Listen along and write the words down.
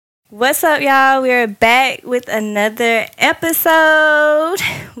What's up, y'all? We're back with another episode.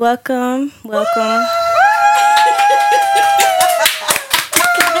 Welcome. Yeah.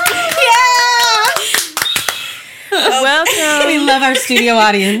 Welcome. We love our studio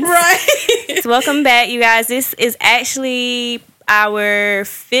audience. Right. So welcome back, you guys. This is actually our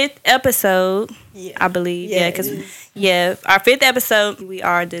 5th episode, I believe. Yeah, our 5th episode. We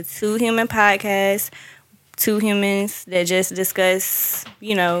are the Two Human Podcast. Two humans that just discuss,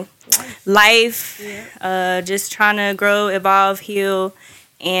 life, just trying to grow, evolve, heal,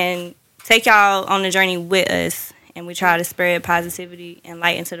 and take y'all on the journey with us. And we try to spread positivity and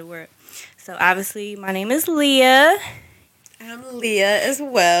light into the world. So obviously, my name is Leah. I'm Leah as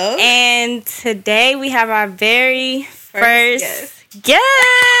well. And today we have our very first guest.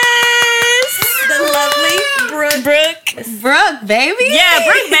 The lovely Brooke, baby. Yeah,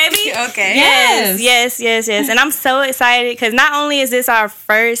 Brooke, baby. Okay. Yes. And I'm so excited because not only is this our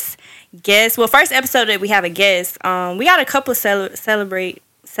first guest, first episode that we have a guest, we got a couple celebratory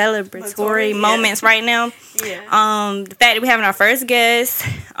moments right now. Yeah. The fact that we're having our first guest,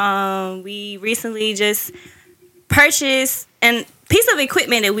 we recently just purchased a piece of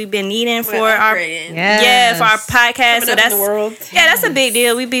equipment that we've been needing for our for our podcast. So that's that's a big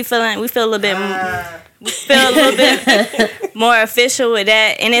deal. We feel a little bit more official with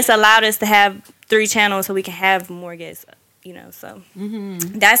that, and it's allowed us to have 3 channels so we can have more guests. So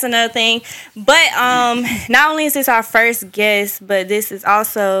that's another thing. But not only is this our first guest, but this is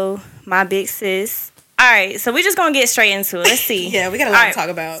also my big sis. All right, so we're just gonna get straight into it. Let's see. Yeah, we got a lot to talk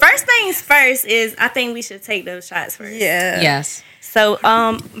about. First things first is I think we should take those shots first. Yeah. Yes. So,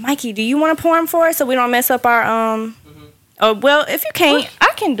 Mikey, do you want to pour them for us so we don't mess up our Oh well, if you can't,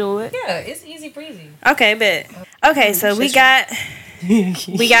 I can do it. Yeah, it's easy breezy. Okay, bet. Okay, so we got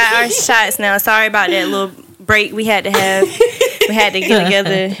our shots now. Sorry about that little break we had to have. We had to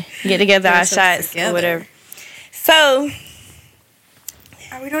get together our shots or whatever. So,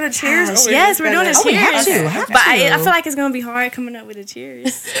 are we doing a cheers? Yes, we're doing a cheers. We have to. But I feel like it's gonna be hard coming up with a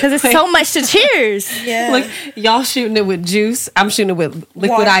cheers because it's so much to cheers. Yeah. Look, y'all shooting it with juice. I'm shooting it with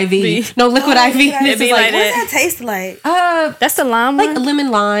liquid Water. IV. No, liquid IV. It'd be like What does that taste like? That's the lime like one? a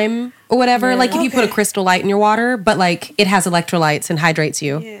lemon lime or whatever. Like if you put a Crystal Light in your water, but like it has electrolytes and hydrates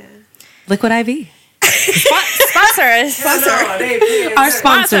you. Yeah. Liquid IV. Sponsor us. Our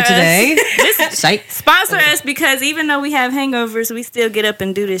sponsor today. Sponsor us because even though we have hangovers, we still get up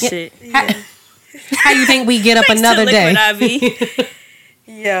and do this shit. How you think we get up another day?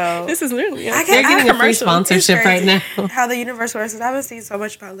 Yo. This is literally They're getting a free sponsorship right now. How the universe works. I haven't seen so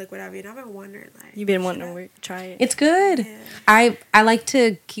much about liquid IV, and I've been wondering, like, You've been wanting to try it. It's good. Yeah. I like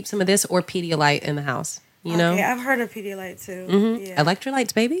to keep some of this or Pedialyte in the house. You know? Okay, I've heard of Pedialyte too. Mm-hmm. Yeah.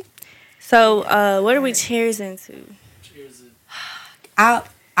 Electrolytes, baby. So, what are we cheers into?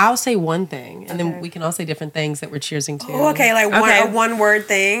 I'll say one thing, and then we can all say different things that we're cheersing to. Oh, okay, like a one-word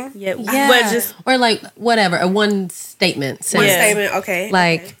thing. Yeah. Or like whatever, a one statement. One statement, okay.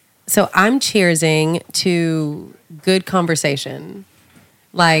 Like, so I'm cheersing to good conversation.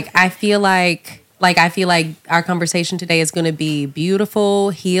 Like, I feel like our conversation today is going to be beautiful,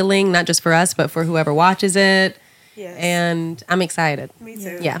 healing, not just for us, but for whoever watches it. Yes. And I'm excited. Me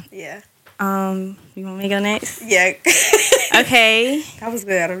too. Yeah. You want me to go next? Yeah. Okay. That was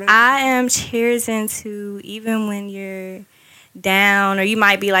good. I don't know. I am cheersing to even when you're down or you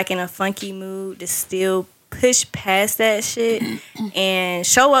might be like in a funky mood to still push past that shit and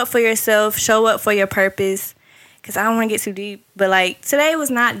show up for yourself, show up for your purpose. Because I don't want to get too deep. But, like, today was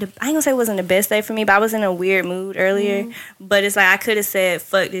not, I ain't going to say it wasn't the best day for me, but I was in a weird mood earlier. But it's like I could have said,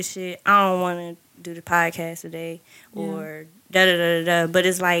 fuck this shit. I don't want to do the podcast today or da-da-da-da-da. But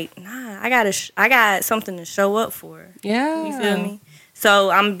it's like, nah, I got something to show up for. Yeah. You feel me?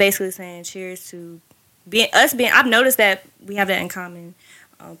 So I'm basically saying cheers to I've noticed that we have that in common.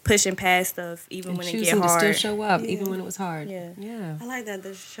 Pushing past stuff even when it get hard. Choosing to still show up even when it was hard. Yeah. I like that.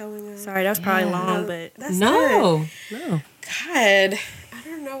 The showing up. Sorry, that was probably long, but That's No. God, I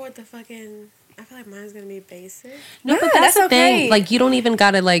don't know what the fucking. I feel like mine's gonna be basic. No, but that's the thing. Like, you don't even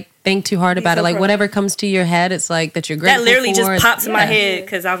gotta like think too hard about it. Like, whatever comes to your head, it's like that you're grateful that literally for. just pops in my head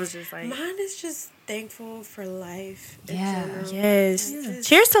because I was just like, Mine is just thankful for life. Yeah. yes. Yeah.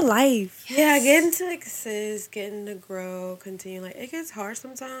 Cheers to life. Yeah, getting to exist, getting to grow, continue. Like, it gets hard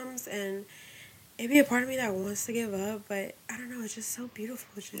sometimes, and it be a part of me that wants to give up, but I don't know. It's just so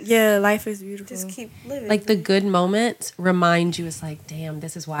beautiful. Yeah, life is beautiful. Just keep living. Like, the good moments remind you, it's like, damn,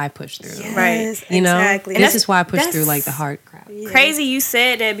 this is why I pushed through. Yes, Right. You know? exactly. This is why I pushed through, like, the hard crap. Yeah. Crazy you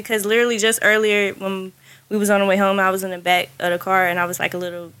said that because literally just earlier when we was on the way home, I was in the back of the car and I was like a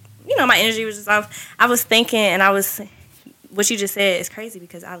little, my energy was just off. I was thinking and I was what you just said is crazy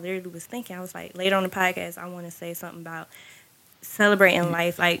because I literally was thinking, I was like, later on the podcast, I want to say something about celebrating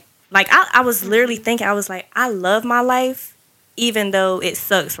life. Like I was literally thinking, I was like, I love my life even though it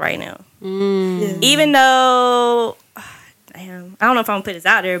sucks right now. Yeah. Even though, damn, I don't know if I'm gonna put this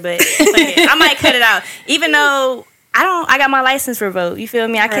out there, but I might cut it out. Even though I got my license revoked. You feel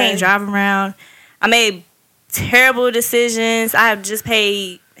me? I can't drive around. I made terrible decisions. I have just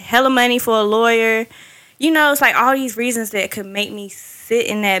paid hella money for a lawyer. You know, it's like all these reasons that could make me sit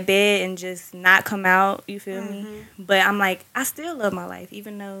in that bed and just not come out. You feel me? But I'm like, I still love my life,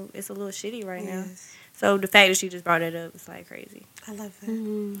 even though it's a little shitty right now. So the fact that you just brought it up is like crazy. I love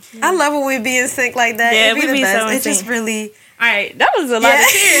it. I love when we be in sync like that. Yeah, we be so in It's sync. just really. All right, that was a lot of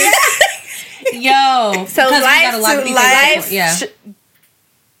tears. Yo, So life,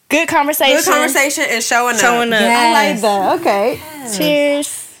 good conversation. Good conversation and showing up. Yes. I like that. Okay. Yes.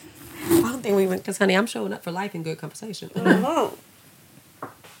 Cheers. I don't think we went. Because, honey, I'm showing up for life in good conversation.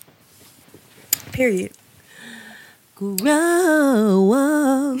 Period.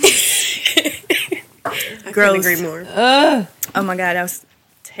 Grow. I Gross. couldn't agree more. Oh my God, that was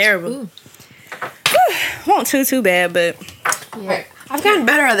terrible. Won't too bad, but Yeah. I've gotten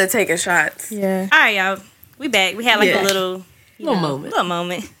better at the taking shots. yeah. All right, y'all. We back. We had like a little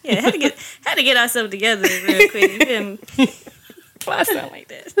moment. Yeah, had to get ourselves together real quick. You feel me? Why I sound like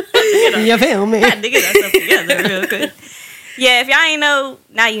that? You feel me? Had to get ourselves together real quick. Yeah, if y'all ain't know,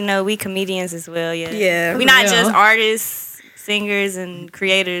 now you know we comedians as well. Yeah, we not just artists, singers, and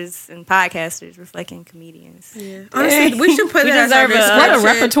creators and podcasters. We're fucking comedians. Yeah. Honestly, we should put We that as our deserve What a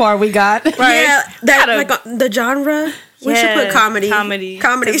description. repertoire we got. Right. Yeah, that like the genre. We should put comedy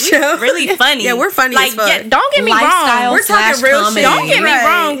show. Really funny. Yeah, we're funny as fuck. Yeah, don't get me Lifestyle wrong. We're talking real comedy. shit. Don't get me Right.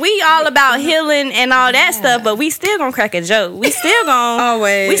 wrong. We all about healing and all that stuff, but we still gonna crack a joke. We still gonna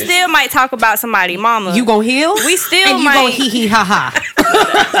Always. We still might talk about somebody mama. You gonna heal? We still and you might. gonna hee hee ha ha.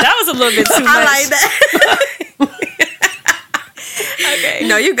 That was a little bit too much. I like that. Okay.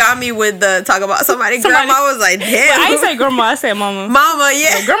 No, you got me with the talk about somebody. Grandma was like, But damn. I didn't say grandma. I said mama. Mama,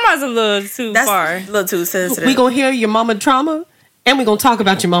 yeah. Grandma's a little too That's far. a little too sensitive. We gonna hear your mama trauma, and we gonna talk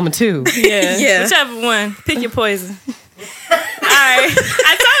about your mama too. Yeah. Yeah. Whichever one. Pick your poison. Alright.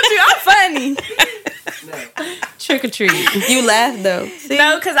 I told you I'm funny. Trick or treat. You laugh though. See?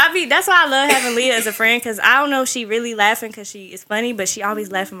 No, because that's why I love having Leah as a friend, because I don't know if she really laughing because she is funny, but she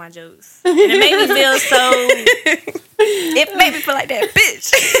always laughing my jokes. And it made me feel so... It made me feel like that,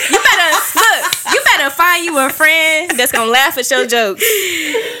 bitch. You better find you a friend that's going to laugh at your jokes.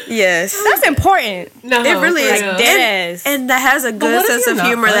 Yes. That's important. No, It really is. Like, dead ass. And that has a good what if sense you're of not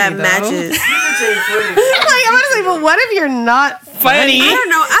humor that funny, though? matches. Like honestly, but what if you're not funny? I don't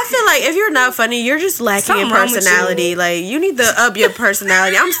know. I feel like if you're not funny, you're just lacking Something in wrong with personality. Like, you need to up your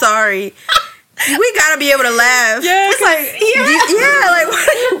personality. I'm sorry. We gotta be able to laugh. Yeah, it's like Yeah, like,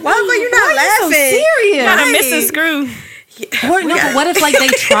 why are you not laughing? serious. Got a Right. missing screw. Or, no, but what if like they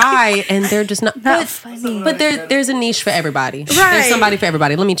try and they're just not funny. But there's a niche for everybody. Right. There's somebody for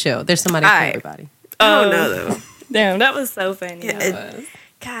everybody. Let me chill. There's somebody for Alright. everybody. I don't know though. Damn, that was so funny. Yeah,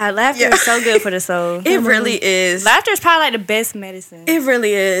 God, laughter is so good for the soul. it really is. Laughter is probably like the best medicine. It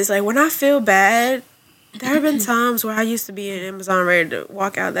really is. Like, when I feel bad, there have been times where I used to be in Amazon ready to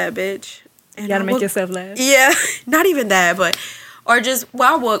walk out that bitch. And You gotta I make would- yourself laugh. Yeah, not even that, but or just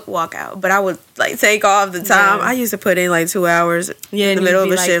I would walk out, but I would like take off the time. Yeah. I used to put in like 2 hours in and the you'd middle of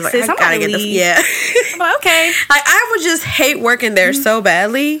be a like, shift. Like, "Sis, I I'm gotta about to get the leave." yeah. I'm like, okay. Like, I would just hate working there so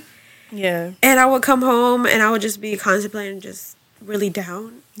badly, Yeah. and I would come home and I would just be contemplating, just really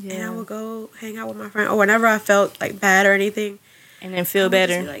down, and I Yeah. would go hang out with my friend, or whenever I felt like bad or anything, And then I feel would just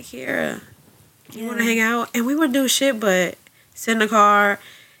better. be like, here, you want to hang out, and we would do shit, but sit in the car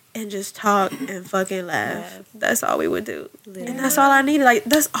and just talk and fucking laugh. That's all we would do. And that's all I needed. Like,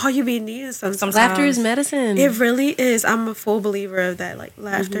 that's all you be needing sometimes. Laughter is medicine. It really is. I'm a full believer of that. Like,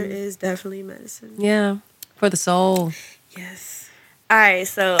 laughter is definitely medicine. Yeah, for the soul. Yes. All right,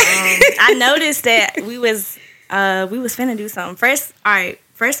 so I noticed that we was finna do something. First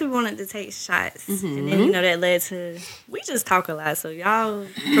we wanted to take shots, and then that led to we just talk a lot. So y'all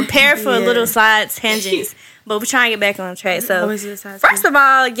prepare for a little side tangents, but we're trying to get back on track. So Always do side first of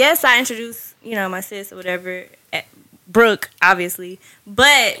all, yes, I introduced my sis or whatever, Brooke, obviously,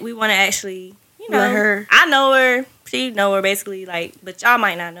 but we want to actually Let her. I know her, she know her basically, like, but y'all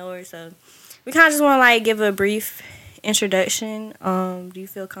might not know her, so we kind of just want to like give a brief introduction. Do you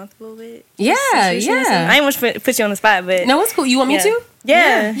feel comfortable with it? Yeah, I yeah. ain't want to put you on the spot, but No, it's cool. You want me to?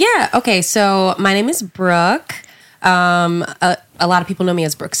 Yeah. Yeah. Okay. So my name is Brooke. A lot of people know me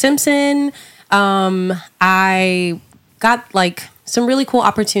as Brooke Simpson. I got like some really cool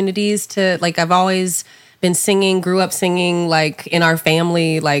opportunities to like. I've always been singing, grew up singing, like in our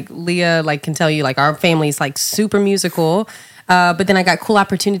family, like Leah, like can tell you, like our family's like super musical. But then I got cool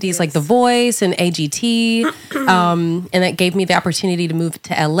opportunities like The Voice and AGT. And that gave me the opportunity to move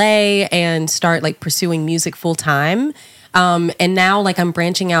to LA and start like pursuing music full time. And now like I'm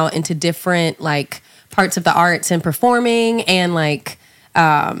branching out into different like parts of the arts and performing. And like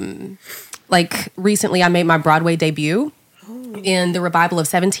recently I made my Broadway debut in the revival of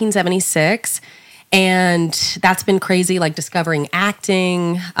 1776. And that's been crazy, like discovering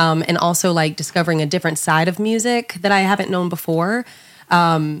acting and also like discovering a different side of music that I haven't known before.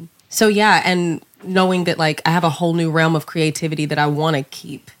 So yeah, and knowing that like I have a whole new realm of creativity that I want to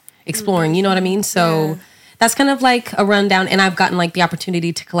keep exploring, you know what I mean? So that's kind of like a rundown. And I've gotten like the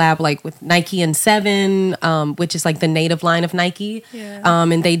opportunity to collab like with Nike and Seven, which is like the native line of Nike.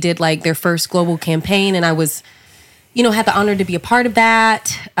 And they did like their first global campaign. And I was, you know, had the honor to be a part of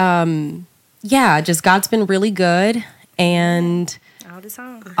that. Yeah, just God's been really good and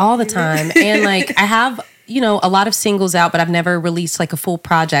all the time. And like I have, you know, a lot of singles out, but I've never released like a full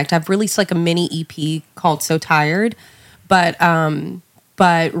project. I've released like a mini EP called So Tired, but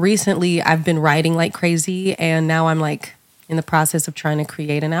recently I've been writing like crazy and now I'm like in the process of trying to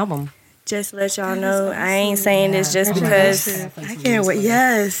create an album. Just to let y'all know, I ain't saying this just because. I can't wait.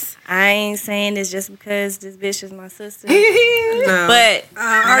 Yes. I ain't saying this just because this bitch is my sister. No. But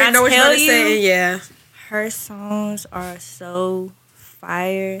I already know what you're going to say. Yeah. Her songs are so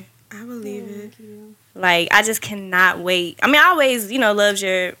fire. I believe it. Like, I just cannot wait. I mean, I always, you know, loved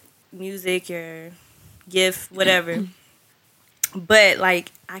your music, your gift, whatever. But,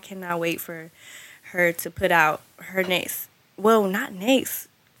 like, I cannot wait for her to put out her next, well, not next,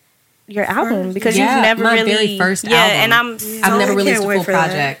 your album, because you've never my really very first album. And I've never released a full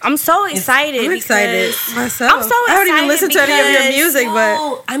project. I'm so excited. I'm excited myself. I'm so excited. I don't even listen to any of your music,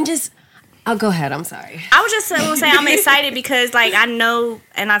 but I'm just. Oh, go ahead. I'm sorry. I was just saying I'm excited because like I know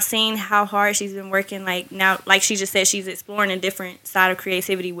and I've seen how hard she's been working. Like now, like she just said, she's exploring a different side of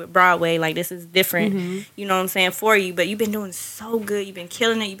creativity with Broadway. Like this is different, you know what I'm saying, for you. But you've been doing so good. You've been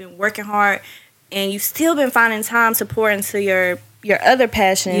killing it. You've been working hard, and you've still been finding time to pour into your other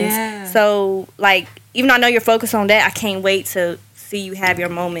passions. Yeah. So, like, even though I know you're focused on that, I can't wait to see you have your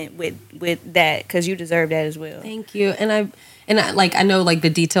moment with that because you deserve that as well. Thank you. And I like I know like the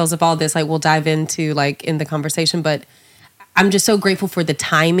details of all this like we'll dive into like in the conversation, but I'm just so grateful for the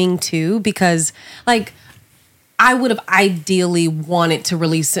timing too because like I would have ideally wanted to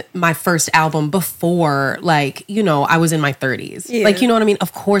release my first album before, like, you know, I was in my 30s. Yeah. Like, you know what I mean?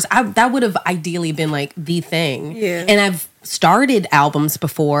 Of course, that would have ideally been, like, the thing. Yeah. And I've started albums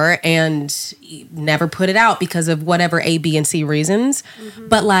before and never put it out because of whatever A, B, and C reasons.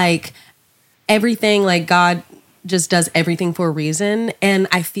 But, like, everything, like, God just does everything for a reason. And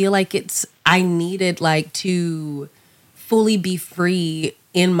I feel like I needed, like, to fully be free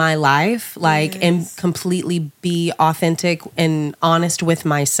in my life, like, and completely be authentic and honest with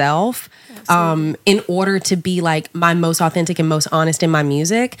myself, in order to be like my most authentic and most honest in my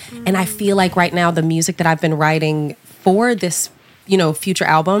music. And I feel like right now the music that I've been writing for this, you know, future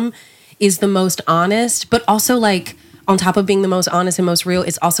album is the most honest, but also like on top of being the most honest and most real,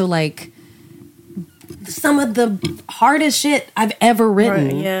 it's also like some of the hardest shit I've ever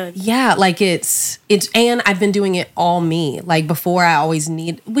written. Right, yeah, like it's and I've been doing it all me. Like before I always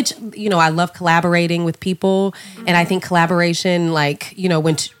need, which, you know, I love collaborating with people, and I think collaboration, like, you know,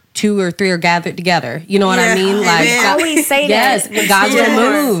 when two or three are gathered together, you know what I mean? Like I always say that. Yes, God's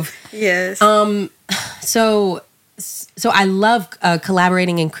will move. Yes. So I love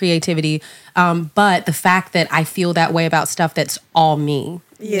collaborating and creativity, but the fact that I feel that way about stuff that's all me.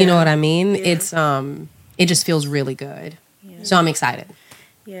 You know what I mean? Yeah. It just feels really good. Yeah. So I'm excited.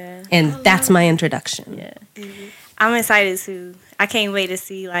 Yeah. And that's my introduction. Yeah. I'm excited too. I can't wait to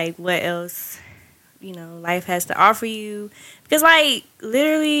see like what else, you know, life has to offer you. Because like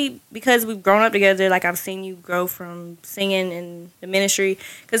literally because we've grown up together, like I've seen you grow from singing in the ministry.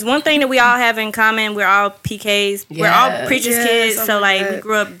 Because one thing that we all have in common, we're all PKs. Yeah. We're all preachers' kids. So like we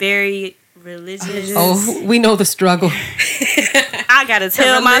grew up very religious. Oh, we know the struggle. I gotta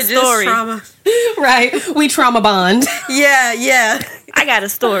tell my story. Trauma. Right. We trauma bond. Yeah. I got a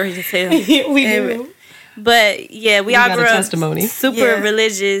story to tell. We do. But yeah, we all grew up testimony. super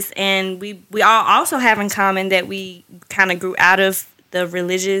religious, and we all also have in common that we kind of grew out of the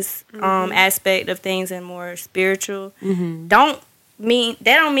religious aspect of things and more spiritual. Don't mean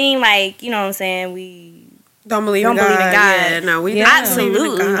like, you know what I'm saying, we don't believe in God. Yeah, no, we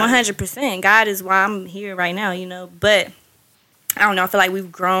absolutely 100%. God is why I'm here right now, you know. But I don't know. I feel like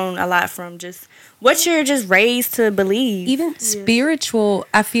we've grown a lot from just what you're just raised to believe. Even spiritual,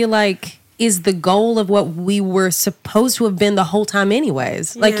 I feel like is the goal of what we were supposed to have been the whole time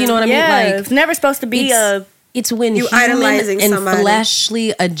anyways. Like, you know what I mean? Like, Like, it's never supposed to be it's when you human idolizing and somebody.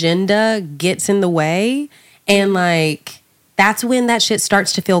 fleshly agenda gets in the way, and like that's when that shit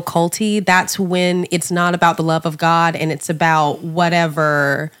starts to feel culty. That's when it's not about the love of God and it's about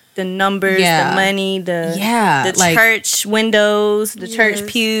whatever. The numbers, the money, the like, church windows, the church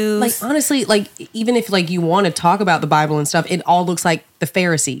pews. Like, honestly, like, even if, like, you want to talk about the Bible and stuff, it all looks like the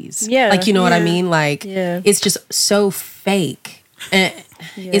Pharisees. Yeah. Like, you know what I mean? Like, it's just so fake. And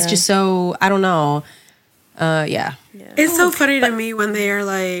it's just so, I don't know. It's so funny to me when they are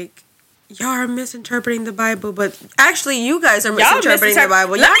like, y'all are misinterpreting the Bible, but actually you guys are misinterpreting the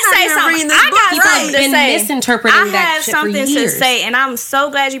Bible. Y'all not even reading this book right. Been misinterpreting I that have shit something for years. to say, and I'm so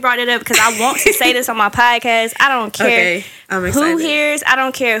glad you brought it up because I want to say this on my podcast. I don't care Okay, I'm excited. who hears. I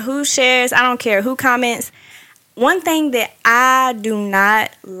don't care who shares. I don't care who comments. One thing that I do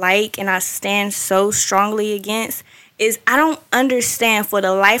not like and I stand so strongly against is I don't understand, for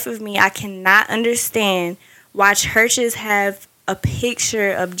the life of me, I cannot understand why churches have a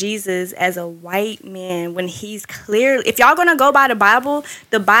picture of Jesus as a white man when he's clearly, if y'all gonna go by the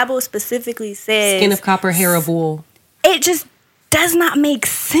Bible specifically says skin of copper, hair of wool. It just does not make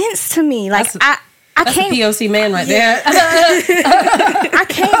sense to me. Like, that's can't. a POC man right there. I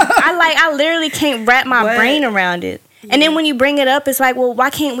can't. I literally can't wrap my brain around it. And then when you bring it up, it's like, well, why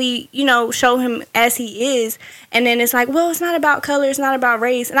can't we, show him as he is? And then it's like, well, it's not about color, it's not about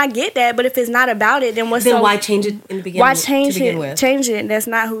race. And I get that, but if it's not about it, then why change it in the beginning? Why change it? Change it. That's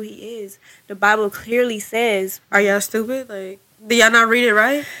not who he is. The Bible clearly says. Are y'all stupid? Like, do y'all not read it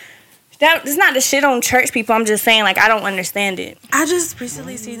right? It's not the shit on church people. I'm just saying, like, I don't understand it. I just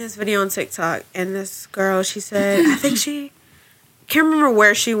recently seen this video on TikTok, and this girl, she said, I think can't remember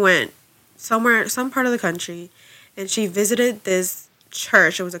where she went, some part of the country, and she visited this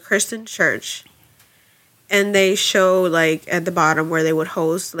church. It was a Christian church, and they show, like, at the bottom where they would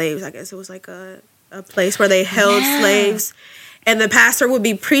hold slaves. I guess it was like a place where they held slaves. And the pastor would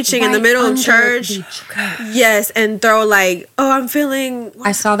be preaching in the middle of church. Yes, and throw like, I'm feeling.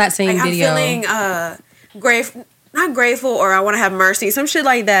 I saw that same video. I'm feeling not grateful, or I want to have mercy, some shit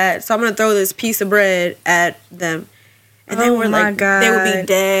like that. So I'm gonna throw this piece of bread at them, and they were like, they would be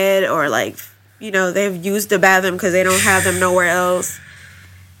dead, or like, they've used the bathroom because they don't have them nowhere else.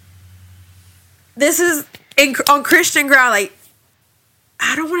 This is on Christian ground, like.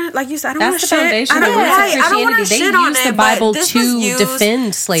 I don't want to, like you said, I don't want to shit. I don't want to shit on it. They use the Bible to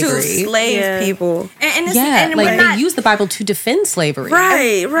defend slavery. To slave people. And they use the Bible to defend slavery.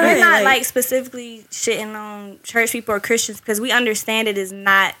 Right. We're not, like, specifically shitting on church people or Christians because we understand it is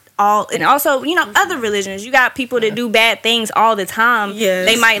not all. And also, other religions, you got people that do bad things all the time. Yes.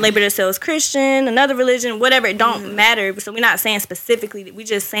 They might label themselves Christian, another religion, whatever. It don't matter. So we're not saying specifically. We're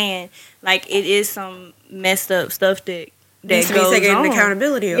just saying, like, it is some messed up stuff that needs to be taking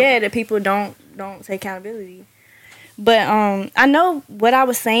accountability of. Yeah, that people don't take accountability. But I know what I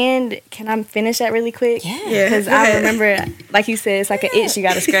was saying. Can I finish that really quick? Yeah. Because I remember, like you said, it's like an itch you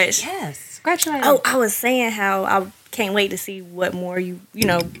got to scratch. Yes, scratch it. Oh, I was saying how I can't wait to see what more you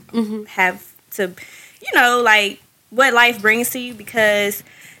have to, like what life brings to you, because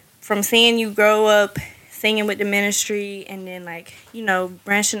from seeing you grow up singing with the ministry and then, like,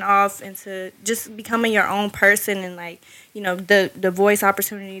 branching off into just becoming your own person and, like, the voice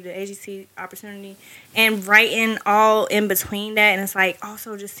opportunity, the agency opportunity, and writing all in between that. And it's like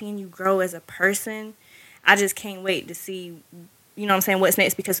also just seeing you grow as a person. I just can't wait to see, what's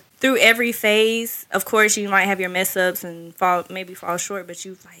next, because through every phase, of course, you might have your mess ups and fall short, but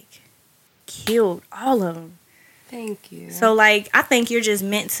you've, like, killed all of them. Thank you. So, like, I think you're just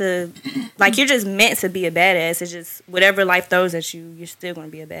meant to be a badass. It's just whatever life throws at you, you're still going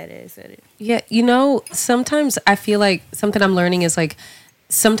to be a badass at it. Yeah, sometimes I feel like something I'm learning is, like,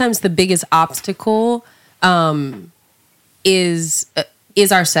 sometimes the biggest obstacle is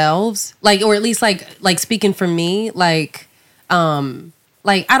ourselves. Like, or at least, like speaking for me, like, I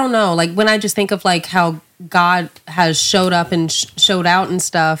don't know, like, when I just think of, like, how God has showed up and showed out and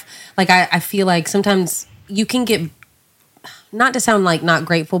stuff, like, I feel like sometimes you can get, not to sound like not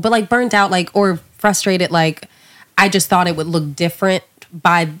grateful, but, like, burnt out, like, or frustrated, like, I just thought it would look different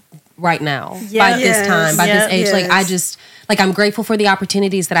by right now, by this time, by this age. Like, I just, like, I'm grateful for the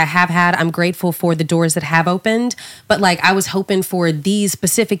opportunities that I have had. I'm grateful for the doors that have opened, but, like, I was hoping for these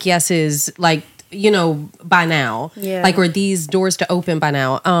specific yeses, like, by now, like, or these doors to open by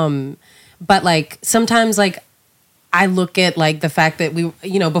now. But, like, sometimes, like, I look at, like, the fact that we,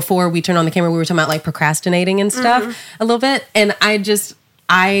 before we turned on the camera, we were talking about, like, procrastinating and stuff a little bit. And I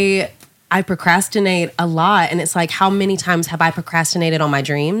I procrastinate a lot. And it's like, how many times have I procrastinated on my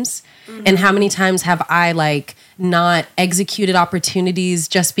dreams? And how many times have I like not executed opportunities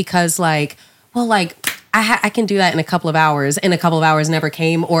just because like, well, like I can do that in a couple of hours, and a couple of hours never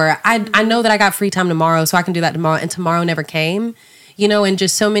came. Or I know that I got free time tomorrow, so I can do that tomorrow, and tomorrow never came, you know, and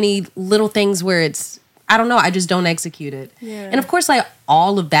just so many little things where it's, I don't know, I just don't execute it. Yeah. And of course, like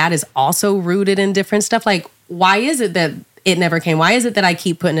all of that is also rooted in different stuff. Like, why is it that it never came? Why is it that I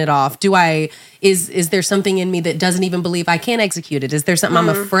keep putting it off? Is there something in me that doesn't even believe I can execute it? Is there something I'm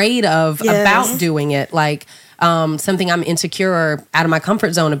afraid of about doing it? Like something I'm insecure or out of my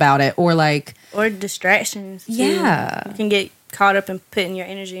comfort zone about it, or like, or distractions too. Yeah, you can get caught up in putting your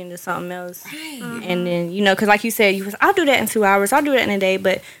energy into something else, right. And then, you know, because like you said, I'll do that in 2 hours, I'll do that in a day,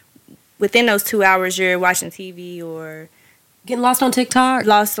 but within those 2 hours you're watching TV or getting lost on TikTok,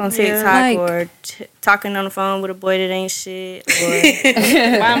 or talking on the phone with a boy that ain't shit, or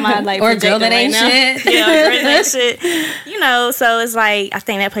why am I like, or a girl that ain't shit? Yeah, a girl that ain't shit. You know, so it's like, I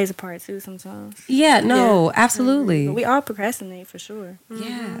think that plays a part too sometimes. Yeah, no, absolutely. But we all procrastinate for sure.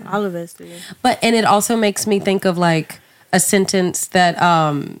 Yeah, all of us do. And it also makes me think of like a sentence that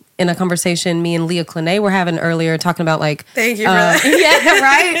in a conversation me and Leah Clenay were having earlier, talking about like, thank you for that. Yeah,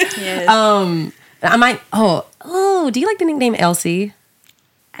 right. Yes. I might. Do you like the nickname Elsie?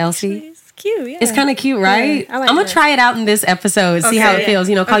 Elsie, actually, it's cute. Yeah, it's kind of cute, right? Yeah, I'm gonna try it out in this episode, see how it feels.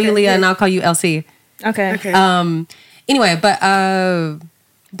 You know, call you Leah, and I'll call you Elsie. Okay. Anyway, but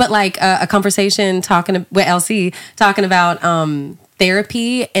like a conversation with Elsie talking about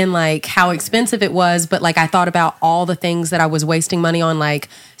therapy and like how expensive it was, but like I thought about all the things that I was wasting money on, like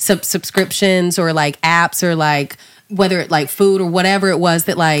subscriptions or like apps or like, whether it like food or whatever it was,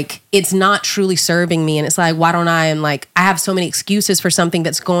 that like it's not truly serving me. And it's like, why don't I? And like I have so many excuses for something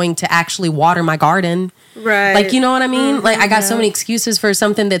that's going to actually water my garden. Right. Like, you know what I mean? Like I got so many excuses for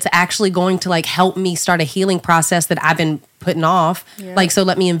something that's actually going to like help me start a healing process that I've been putting off. Yeah. Like, so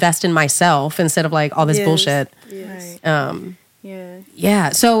let me invest in myself instead of like all this bullshit. Yes.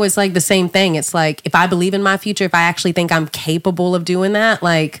 Yeah. So it's like the same thing. It's like, if I believe in my future, if I actually think I'm capable of doing that,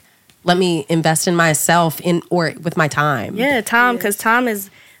 like, let me invest in myself or with my time. Yeah, time, because time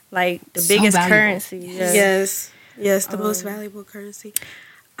is like the biggest currency. Yeah. Yes, the most valuable currency.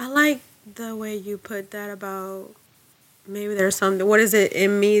 I like the way you put that about maybe there's something. What is it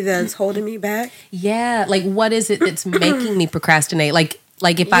in me that's holding me back? Yeah, like what is it that's making me procrastinate? Like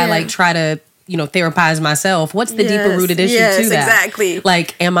if I like try to, you know, therapize myself, what's the deeper rooted issue to that? Exactly.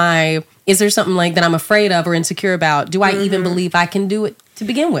 Like, is there something like that I'm afraid of or insecure about? Do I even believe I can do it to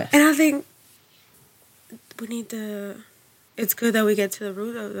begin with? And I think it's good that we get to the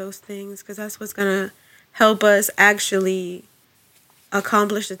root of those things, because that's what's going to help us actually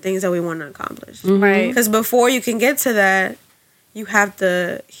accomplish the things that we want to accomplish. Right. Because before you can get to that, you have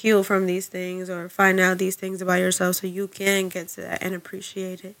to heal from these things or find out these things about yourself so you can get to that and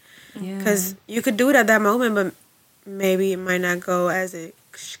appreciate it. Because you could do it at that moment, but maybe it might not go as it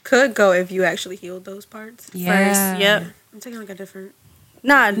could go if you actually healed those parts first. Yep. I'm taking like a different...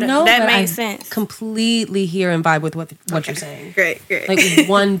 No, that makes sense. Completely hear and vibe with what you're saying. Great. Like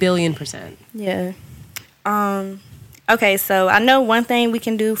 1,000,000,000%. Yeah. Okay, so I know one thing we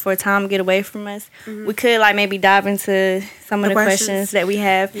can do for time to get away from us. We could like maybe dive into some of the questions that we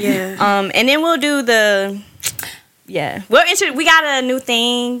have. Yeah. And then we'll do we got a new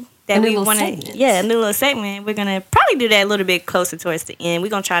thing that we want to. Yeah, a new little segment. We're gonna probably do that a little bit closer towards the end. We're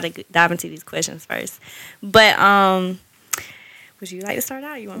gonna try to dive into these questions first, but would you like to start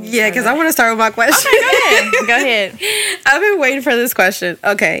out? Or you want me to because I want to start with my question. Okay, go ahead. I've been waiting for this question.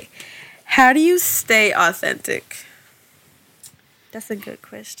 Okay. How do you stay authentic? That's a good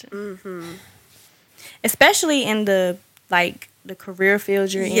question. Especially in the career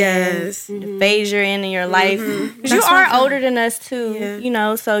field you're in, the phase you're in your life. Because you are older than us too, you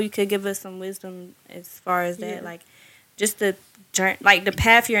know, so you could give us some wisdom as far as that, like just the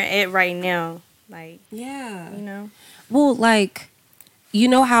path you're at right now, like you know. Well, like, you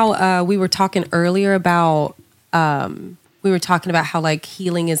know how we were talking earlier about how like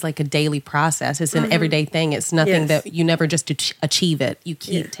healing is like a daily process. It's an everyday thing. It's nothing that you never just achieve it. You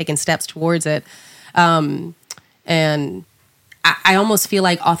keep taking steps towards it. And I almost feel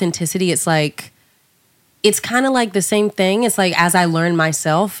like authenticity, it's kind of like the same thing. It's like, as I learn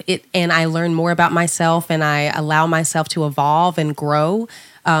myself, and I learn more about myself, and I allow myself to evolve and grow,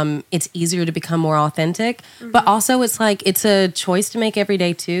 it's easier to become more authentic. But also it's like, it's a choice to make every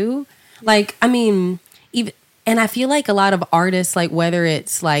day too. Like, I mean, and I feel like a lot of artists, like whether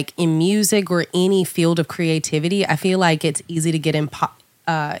it's like in music or any field of creativity, I feel like it's easy to get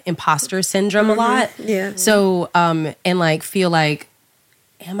imposter syndrome a lot. Yeah. So, and like feel like,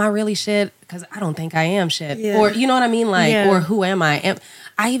 am I really shit? Because I don't think I am shit. Or, you know what I mean? Like, or who am I?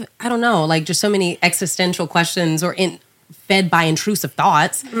 I don't know, like just so many existential questions or fed by intrusive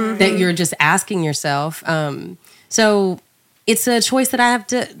thoughts that you're just asking yourself. So it's a choice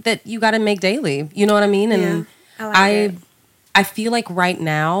that you got to make daily. You know what I mean? And I feel like right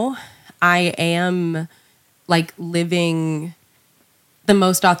now I am like living the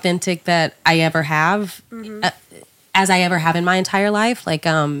most authentic that I ever have, as I ever have in my entire life. Like,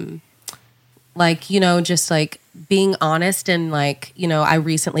 you know, just like being honest and like, you know, I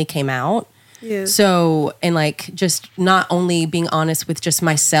recently came out. Yeah. So, and like just not only being honest with just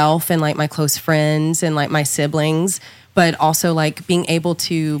myself and like my close friends and like my siblings, but also like being able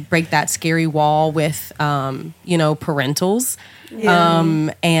to break that scary wall with, you know, parentals,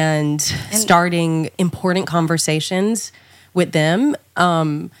 and starting important conversations with them.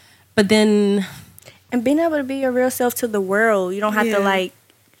 But then, and being able to be your real self to the world, you don't have to like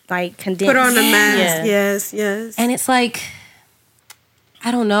condense. Put on a mask. Yes. And it's like,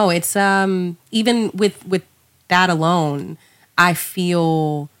 I don't know. It's even with that alone, I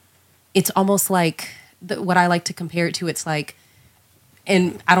feel it's almost like what I like to compare it to. It's like,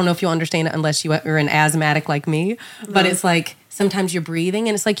 and I don't know if you'll understand it unless you are an asthmatic like me, but it's like sometimes you're breathing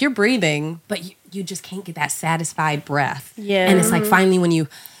and it's like you're breathing, but you just can't get that satisfied breath. Yeah. And it's like finally when you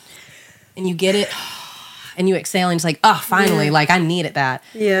get it and you exhale and it's like, oh, finally, like I needed that.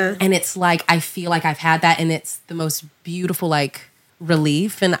 Yeah. And it's like, I feel like I've had that and it's the most beautiful, like,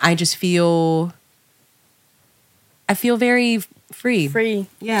 relief, and I feel very free.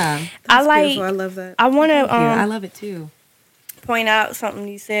 Yeah. That's beautiful. I love that. I want to I love it too. Point out something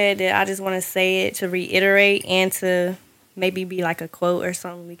you said that I just want to say it to reiterate and to maybe be like a quote or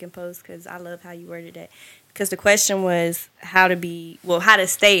something we can post, because I love how you worded that, because the question was how to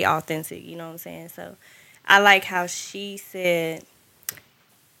stay authentic, you know what I'm saying? So I like how she said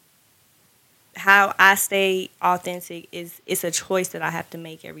how I stay authentic it's a choice that I have to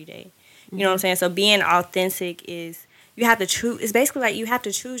make every day. You know what I'm saying? So being authentic is you have to choose. It's basically like you have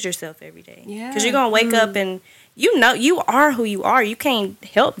to choose yourself every day. Yeah. Because you're gonna wake up and you know you are who you are. You can't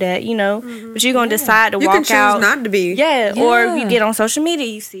help that, you know. But you're gonna decide to walk out. You can choose not to be. Yeah. Or you get on social media,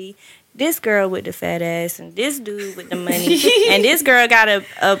 you see this girl with the fat ass and this dude with the money and this girl got a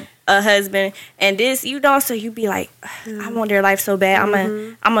husband and this, you know, so you be like, I want their life so bad. I'm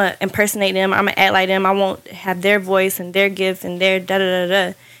gonna impersonate them. I'm gonna act like them. I won't have their voice and their gift and their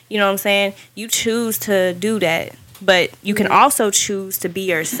da-da-da-da. You know what I'm saying? You choose to do that, but you can also choose to be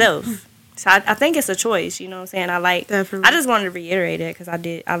yourself. So I think it's a choice, you know what I'm saying? Definitely. I just wanted to reiterate it because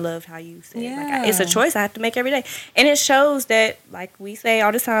I loved how you said it. Like, it's a choice I have to make every day. And it shows that, like we say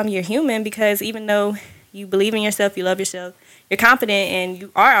all the time, you're human, because even though you believe in yourself, you love yourself, you're confident, and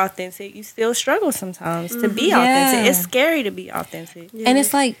you are authentic, you still struggle sometimes to be authentic. It's scary to be authentic. Yeah. And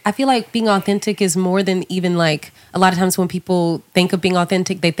it's like, I feel like being authentic is more than even like, a lot of times when people think of being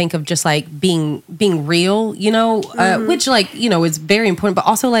authentic, they think of just like being real, you know, which like, you know, is very important, but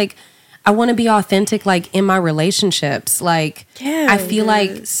also like, I want to be authentic, like in my relationships. Like, I feel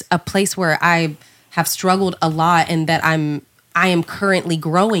like a place where I have struggled a lot and that I am currently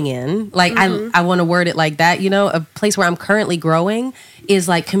growing in. Like, I want to word it like that, you know, a place where I'm currently growing is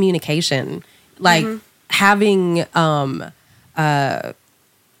like communication. Like having, what's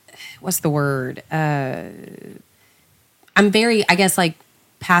the word? I'm very, I guess, like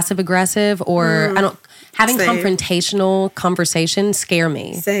passive aggressive, or having confrontational conversations scare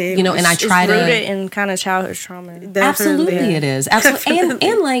me. Same. You know, and I try to. It's rooted in kind of childhood trauma. Definitely. Absolutely, it is. Absolutely,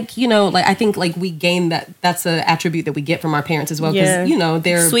 and like, you know, like I think like we gain that. That's an attribute that we get from our parents as well, because you know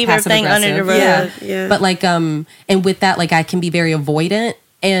they're sweep everything under the rug. Yeah. But like and with that, like I can be very avoidant,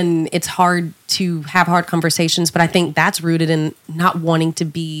 and it's hard to have hard conversations. But I think that's rooted in not wanting to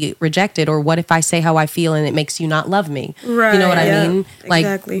be rejected, or what if I say how I feel and it makes you not love me? Right. You know what I mean?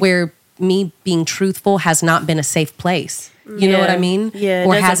 Like where me being truthful has not been a safe place. You know what I mean? Yeah.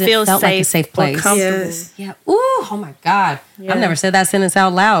 Or hasn't felt like a safe place. Yes. Yeah. Ooh, oh my God. I've never said that sentence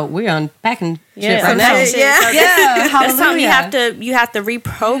out loud. We're unpacking shit right now. Yeah. That's something you have to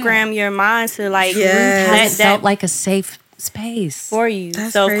reprogram your mind to like that felt like a safe space for you.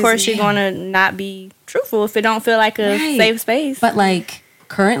 So of course you're gonna not be truthful if it don't feel like a safe space. But like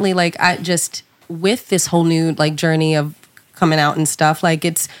currently, like I just with this whole new like journey of coming out and stuff, like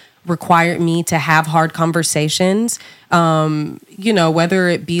it's required me to have hard conversations, you know, whether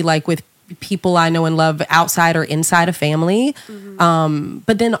it be like with people I know and love outside or inside a family.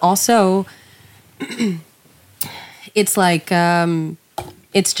 But then also it's like,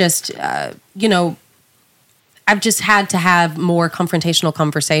 it's just, you know, I've just had to have more confrontational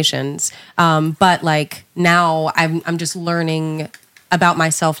conversations. But like now I'm just learning about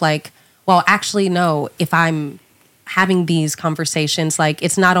myself, like, well, actually, no, if I'm having these conversations, like,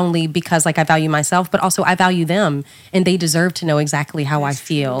 it's not only because like I value myself, but also I value them, and they deserve to know exactly how I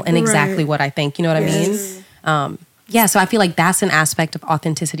feel and exactly what I think. You know what I mean? Yeah, so I feel like that's an aspect of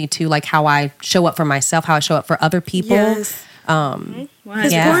authenticity too, like how I show up for myself, how I show up for other people. Yes.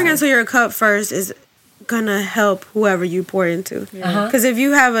 Because pouring into your cup first is gonna help whoever you pour into. Because if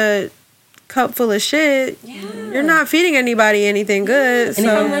you have a cup full of shit, you're not feeding anybody anything good. And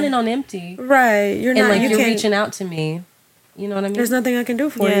if I'm running on empty, right, you're not. Like, you're reaching out to me. You know what I mean? There's nothing I can do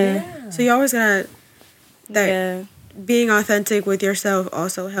for you. So you always gotta being authentic with yourself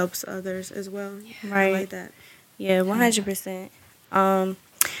also helps others as well. Right, I like that. Yeah, 100%.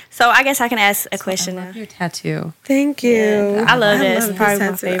 So I guess I can ask a question now. Your tattoo. Thank you. Yeah, I love that. It's probably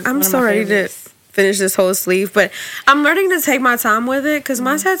my favorite. I'm so ready to finish this whole sleeve, but I'm learning to take my time with it because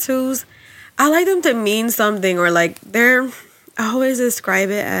my tattoos, I like them to mean something, or like I always describe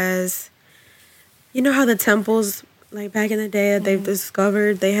it as, you know how the temples, like back in the day that they've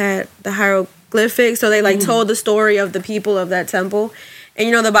discovered, they had the hieroglyphics, so they like told the story of the people of that temple. And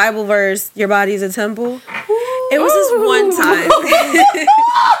you know the Bible verse, your body's a temple? It was this one time.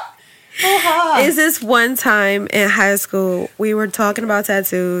 It's this one time in high school, we were talking about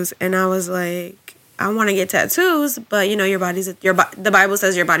tattoos, and I was like, I want to get tattoos, but you know, the Bible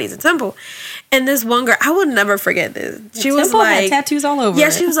says your body's a temple. And this one girl, I will never forget this. She was like, had tattoos all over. Yeah,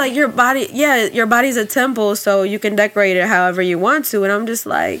 she was like, your body's a temple, so you can decorate it however you want to. And I'm just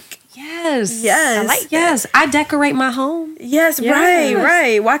like, yes. I like that. I decorate my home. Yes,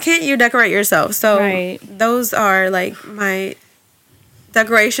 right. Why can't you decorate yourself? So those are like my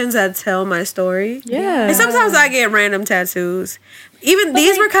decorations that tell my story. Yeah. And sometimes I get random tattoos. Even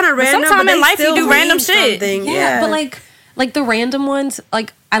these were kind of random. Sometimes in life you do random shit. Yeah, but like the random ones,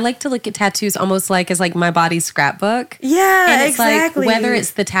 like I like to look at tattoos almost like as like my body's scrapbook. Yeah, and it's exactly. like whether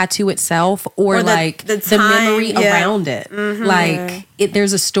it's the tattoo itself or like the memory around it. Mm-hmm. Like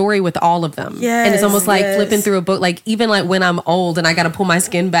there's a story with all of them. Yes, and it's almost like flipping through a book. Like even like when I'm old and I got to pull my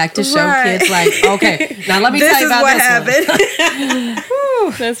skin back to show kids, like, okay, now let me tell you about what this happened.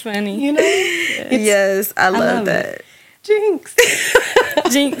 Whew, that's funny. You know? Yes, I love that. Jinx.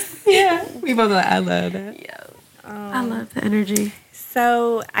 Yeah, we both like, I love that. Yeah. I love the energy.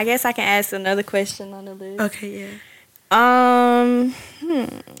 So I guess I can ask another question on the list. Okay, yeah.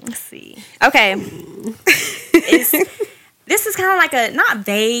 Let's see. Okay. This is kind of like a not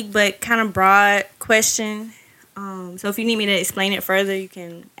vague but kind of broad question. So if you need me to explain it further, you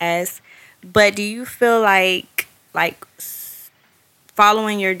can ask. But do you feel like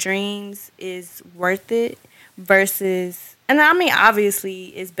following your dreams is worth it versus, and I mean obviously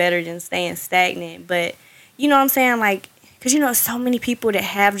it's better than staying stagnant, but you know what I'm saying, like, because you know so many people that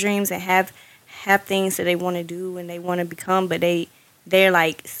have dreams and have things that they want to do and they want to become, but they're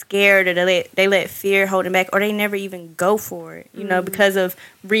like scared, or they let fear hold them back, or they never even go for it, you know, because of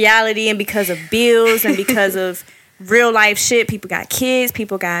reality and because of bills and because of real life shit. People got kids,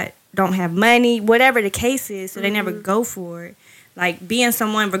 don't have money, whatever the case is, so they never go for it. Like being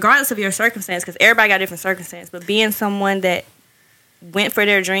someone, regardless of your circumstance, because everybody got different circumstances, but being someone that went for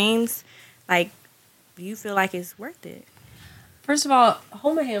their dreams, like, do you feel like it's worth it? First of all,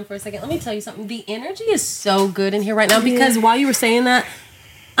 hold my hand for a second. Let me tell you something. The energy is so good in here right now because while you were saying that,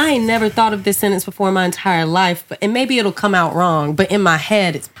 I ain't never thought of this sentence before in my entire life, and maybe it'll come out wrong, but in my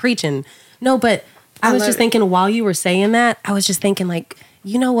head, it's preaching. No, but I was just thinking while you were saying that, I was just thinking like,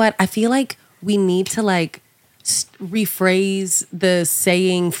 you know what? I feel like we need to like rephrase the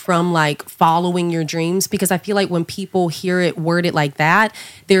saying from like following your dreams, because I feel like when people hear it worded like that,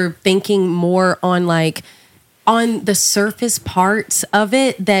 they're thinking more on like on the surface parts of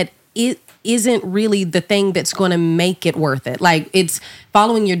it, that it isn't really the thing that's going to make it worth it. Like, it's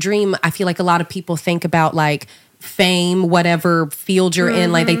following your dream. I feel like a lot of people think about like fame, whatever field you're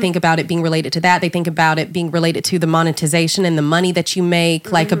in, like they think about it being related to that. They think about it being related to the monetization and the money that you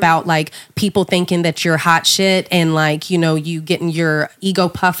make, like about like people thinking that you're hot shit and like, you know, you getting your ego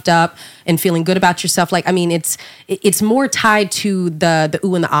puffed up and feeling good about yourself. Like, I mean, it's more tied to the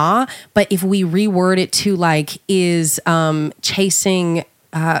ooh and the ah, but if we reword it to like is chasing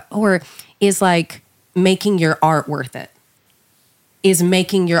or is like making your art worth it. Is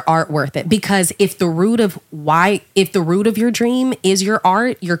making your art worth it. Because if the root of your dream is your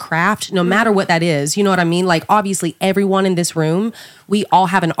art, your craft, no matter what that is, you know what I mean? Like, obviously everyone in this room, we all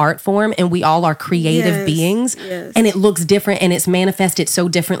have an art form and we all are creative beings, and it looks different and it's manifested so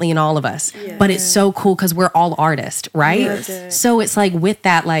differently in all of us. But it's so cool because we're all artists, right? So it's like with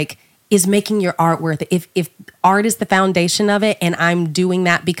that, like, is making your art worth it. If art is the foundation of it and I'm doing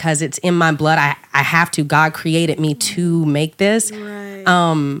that because it's in my blood, I have to. God created me to make this. Right.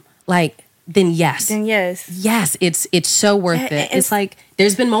 like then yes. Yes, it's so worth it. It's like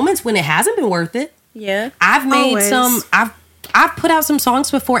there's been moments when it hasn't been worth it. Yeah. I've made I've put out some songs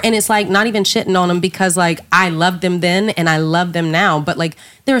before and it's like not even shitting on them because like I loved them then and I love them now. But like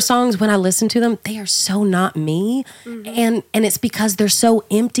there are songs when I listen to them, they are so not me. And it's because they're so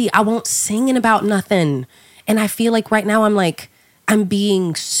empty. I won't singing about nothing. And I feel like right now I'm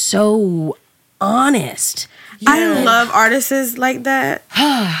being so honest. I love artists like that.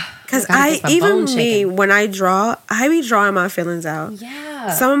 Because when I draw, I be drawing my feelings out. Yeah.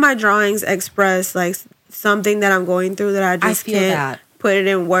 Some of my drawings express like something that I'm going through that I just can't put it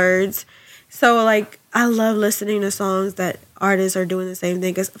in words. So like I love listening to songs that artists are doing the same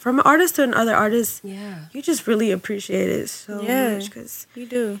thing. Because from an artist to another artist, you just really appreciate it so much. Because you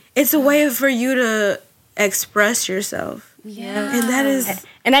do. It's a way for you to express yourself. Yeah. And that is...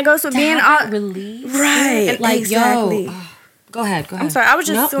 And that goes with being... release. Right. And like, exactly. Yo... Go ahead. I'm sorry. I was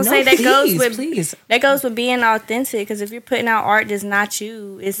just going to say that goes with being authentic. Because if you're putting out art that's not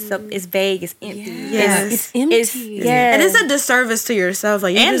you, it's vague, it's empty. Yes. It's empty. And it's a disservice to yourself.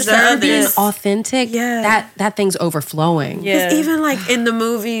 Like you and deserve being this. authentic. Yeah. That thing's overflowing. Yeah. Even like in the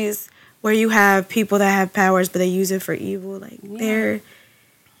movies where you have people that have powers, but they use it for evil. Like they're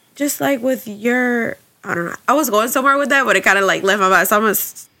just like with your... I don't know. I was going somewhere with that, but it kind of like left my mind. So I'm going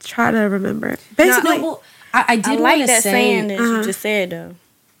to try to remember. Basically... I did like that say, saying that you just said though,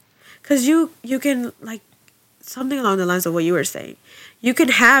 because you can like something along the lines of what you were saying. You can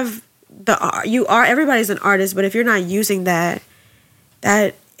have everybody's an artist, but if you're not using that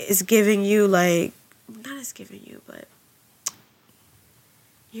is giving you like not as giving you, but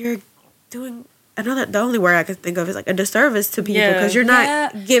you're doing the only word I can think of is like a disservice to people because you're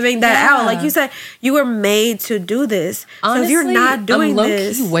not giving that out. Like you said, you were made to do this. Honestly, so if you're not doing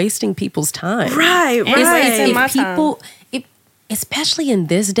this, wasting people's time. Right. Wasting my time. Especially in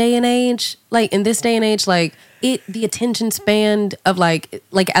this day and age, like the attention span of like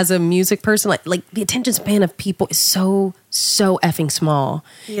as a music person, like the attention span of people is so effing small.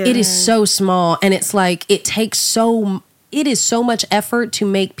 Yeah. It is so small, and it's like it is so much effort to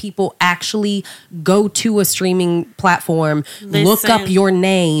make people actually go to a streaming platform, look up your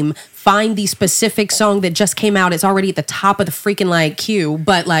name, find the specific song that just came out. It's already at the top of the freaking like queue,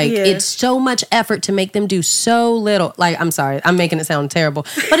 but like it's so much effort to make them do so little. Like, I'm sorry, I'm making it sound terrible,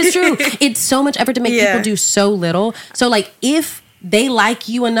 but it's true. It's so much effort to make people do so little. So like if they like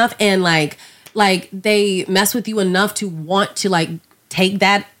you enough and like they mess with you enough to want to like take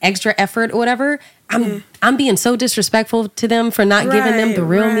that extra effort or whatever, I'm being so disrespectful to them for not giving them the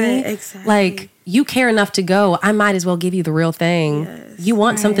real me. Exactly. Like, you care enough to go, I might as well give you the real thing. Yes, you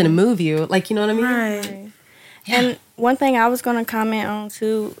want something to move you. Like, you know what I mean? Right. Yeah. And one thing I was going to comment on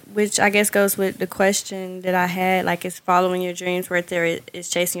too, which I guess goes with the question that I had, like, is following your dreams right there is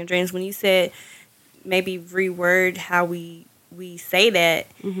chasing your dreams. When you said maybe reword how we say that,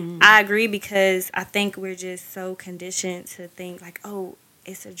 I agree because I think we're just so conditioned to think like, oh,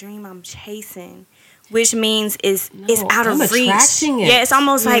 it's a dream I'm chasing, which means it's out of reach. Yeah, it's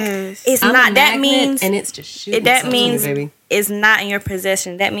almost like it's not. That means and it's just shooting. That means it's not in your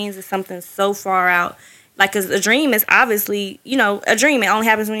possession. That means it's something so far out. Like, 'cause a dream is obviously, a dream. It only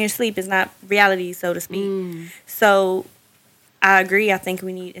happens when you're asleep. It's not reality, so to speak. So I agree. I think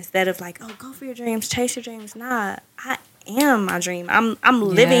we need, instead of like, oh, go for your dreams, chase your dreams. Nah, I am my dream. I'm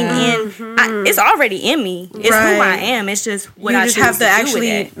living in. It's already in me. It's who I am. It's just what I choose have to do actually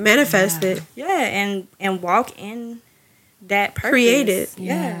with it. manifest it. Yeah, and walk in that purpose. Create it.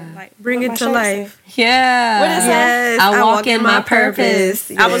 Yeah, like bring it to life. Yeah. What is that? Yes, I walk in my purpose.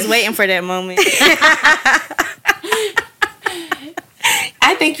 Yes. I was waiting for that moment.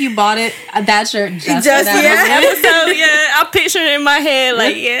 I think you bought it, that shirt just for that episode. I pictured it in my head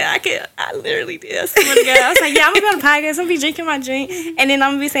like, I literally did. I swear to God. I was like, I'm gonna be on a podcast, I'm gonna be drinking my drink, and then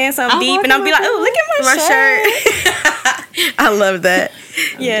I'm gonna be saying something deep, and I'm gonna be like, oh, look at my shirt. I love that.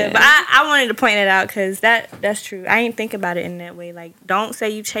 Yeah, but I wanted to point it out because that's true. I didn't think about it in that way. Like, don't say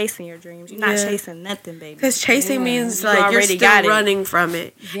you chasing your dreams. You're not chasing nothing, baby. Because chasing means like you're still running from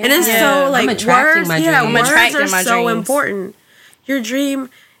it. Yeah. And it's so like I'm attracting words. my Yeah, dreams. words are so important. Your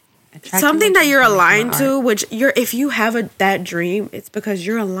dream, something that you're aligned to, which if you have that dream, it's because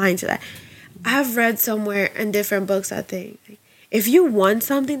you're aligned to that. I've read somewhere in different books, I think, if you want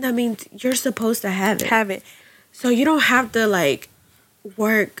something, that means you're supposed to have it. So you don't have to like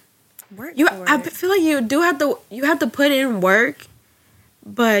work. I feel like you have to put in work,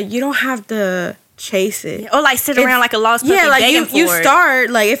 but you don't have to chase it. Or like sit around like a lost puppy begging for it. You start,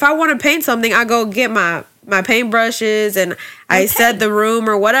 like if I want to paint something, I go get my paintbrushes and I set the room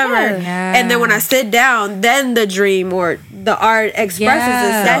or whatever. Yeah. And then when I sit down, then the dream or the art expresses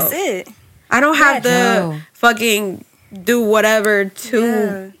itself. That's it. I don't have to fucking do whatever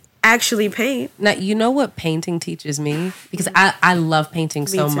to actually paint. Now, you know what painting teaches me? Because I love painting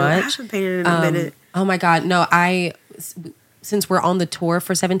so much. I haven't painted in a minute. Oh my God. No, since we're on the tour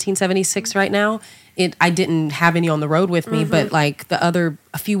for 1776 right now, I didn't have any on the road with me, but like a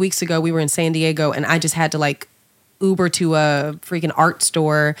few weeks ago, we were in San Diego and I just had to like Uber to a freaking art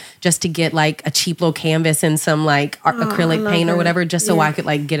store just to get like a cheap little canvas and some like acrylic paint or whatever, just so I could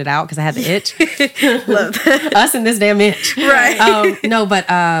like get it out because I had the itch. Love that. Us and this damn itch. Right.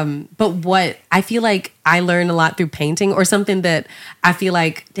 But what I feel like I learned a lot through painting, or something that I feel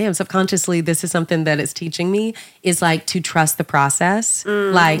like, damn, subconsciously, this is something that it's teaching me, is like to trust the process,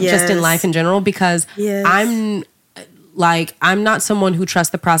 just in life in general, because I'm not someone who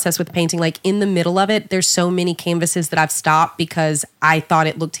trusts the process with painting. Like in the middle of it, there's so many canvases that I've stopped because I thought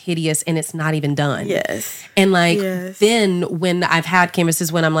it looked hideous and it's not even done. Yes. And then when I've had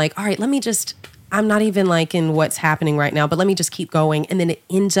canvases when I'm like, all right, I'm not even like in what's happening right now, but let me just keep going. And then it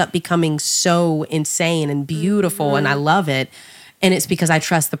ends up becoming so insane and beautiful and I love it. And it's because I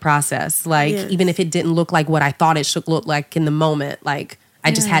trust the process. Like even if it didn't look like what I thought it should look like in the moment, like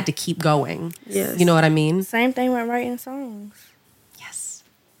I just had to keep going. Yes. You know what I mean? Same thing with writing songs. Yes.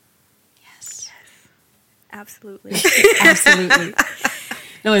 Absolutely. Absolutely.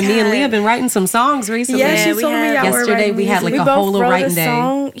 No, and me and Leah have been writing some songs recently. Yeah, she told me yesterday we had like a whole little writing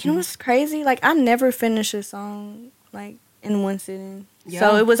day. You know what's crazy? Like I never finished a song like in one sitting. Yeah.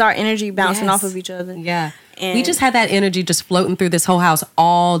 So it was our energy bouncing off of each other. Yeah. And we just had that energy just floating through this whole house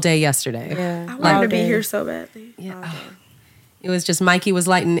all day yesterday. Yeah. I wanted to be here so badly. Yeah. It was just Mikey was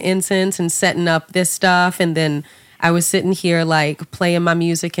lighting incense and setting up this stuff. And then I was sitting here like playing my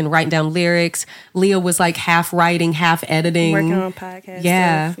music and writing down lyrics. Leah was like half writing, half editing. Working on a podcast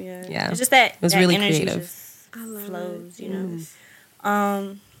stuff. Yeah. It's just that, it was really energy creative. Just flows, you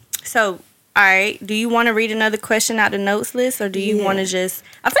know. So, all right. Do you want to read another question out the notes list, or do you want to just...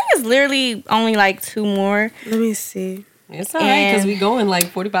 I think it's literally only like 2 more. Let me see. It's all right because we go in like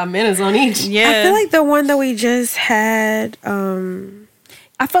 45 minutes on each. Yeah. I feel like the one that we just had...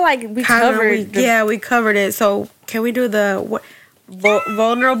 I feel like we covered... we covered it. So can we do the...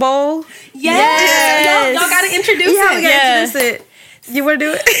 vulnerable? Yes. Y'all got to introduce it. Yeah, we got to introduce it. You want to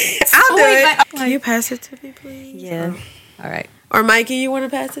do it? I'll do it. Can you pass it to me, please? Yeah. All right. Or Mikey, you want to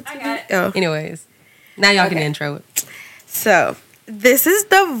pass it to me? Oh. Anyways, now y'all can intro it. So, this is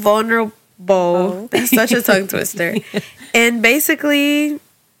the vulnerable. That's such a tongue twister. And basically, I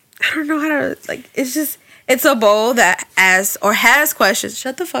don't know how to, like, it's a bowl that asks or has questions.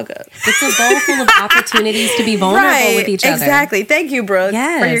 Shut the fuck up. It's a bowl full of opportunities to be vulnerable with each other. Exactly. Thank you, Brooke,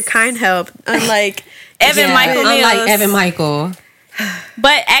 for your kind help. Unlike Evan Michael.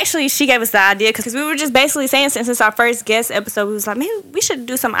 But actually, she gave us the idea because we were just basically saying since our first guest episode, we was like, maybe we should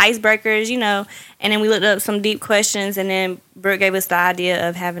do some icebreakers, you know. And then we looked up some deep questions, and then Brooke gave us the idea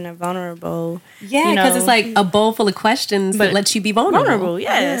of having a vulnerable. Yeah, because it's like a bowl full of questions that lets you be vulnerable.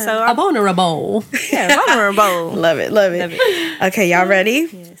 So a vulnerable. Yeah, vulnerable. Love it. Okay, y'all ready?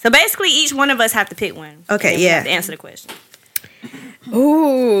 Yeah. So basically, each one of us have to pick one. Okay, we have to answer the question.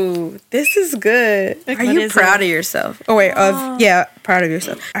 Ooh, this is good. Are you proud of yourself? Oh wait, proud of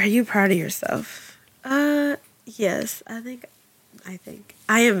yourself. Are you proud of yourself? Yes, I think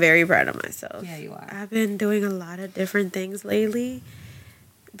I am very proud of myself. Yeah, you are. I've been doing a lot of different things lately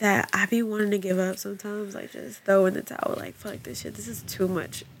that I be wanting to give up sometimes, like just throw in the towel, like fuck this shit. This is too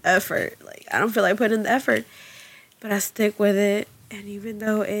much effort. Like I don't feel like putting in the effort, but I stick with it. And even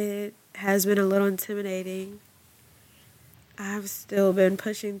though it has been a little intimidating, I've still been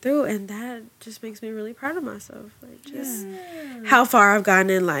pushing through, and that just makes me really proud of myself. Like just how far I've gotten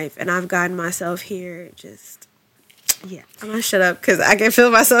in life, and I've gotten myself here. Just I'm gonna shut up because I can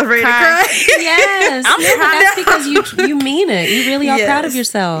feel myself ready to cry. Yes, that's because you mean it. You really are proud of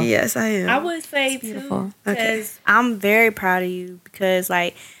yourself. Yes, I am. I would say too, because I'm very proud of you because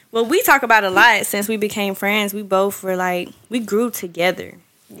we talk about a lot since we became friends. We both were like we grew together.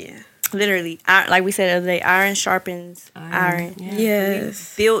 Yeah. Literally, like we said the other day, iron sharpens iron.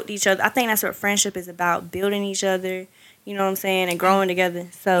 Yes. We built each other. I think that's what friendship is about, building each other, you know what I'm saying, and growing together.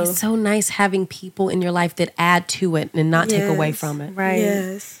 So it's so nice having people in your life that add to it and not take away from it. Right.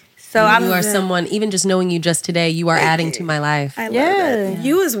 Yes. So you are someone, even just knowing you just today, you are adding to my life. I love that.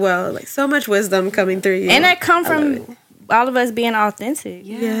 You as well. Like so much wisdom coming through you. And that come from all of us being authentic.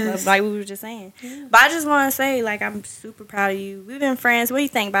 Yes. Like we were just saying. Yeah. But I just want to say, like, I'm super proud of you. We've been friends, what do you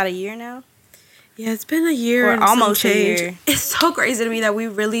think, about a year now? Yeah, it's been a year. Or almost a year. It's so crazy to me that we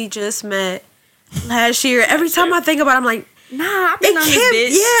really just met last year. Every time I think about it, I'm like, Nah, I've been on this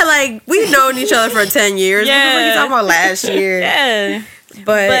bitch. Yeah, like, we've known each other for 10 years. Yeah. What the fuck you talking about last year? Yeah.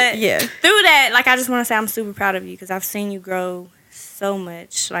 But yeah. Through that, like, I just want to say I'm super proud of you because I've seen you grow so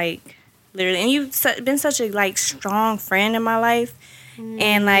much, like, literally. And you've been such a, like, strong friend in my life.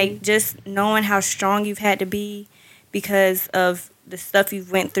 And, like, just knowing how strong you've had to be because of the stuff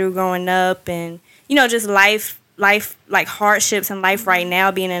you've went through growing up and, you know, just life, like, hardships in life right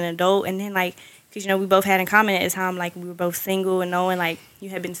now, being an adult. And then, like, because, you know, we both had in common at the time, like, we were both single and knowing, like, you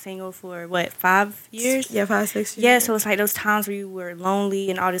had been single for, 5 years? Yeah, 5, 6 years. Yeah, so it's like those times where you were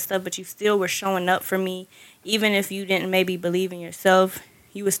lonely and all this stuff, but you still were showing up for me. Even if you didn't maybe believe in yourself,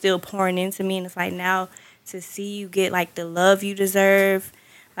 you were still pouring into me. And it's like now to see you get, like, the love you deserve,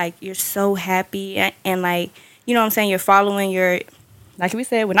 like, you're so happy. And like, you know what I'm saying, you're following your, like we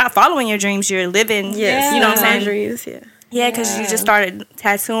said, we're not following your dreams, you're living, yes, you know what I'm saying? Dreams, yeah. Yeah, because you just started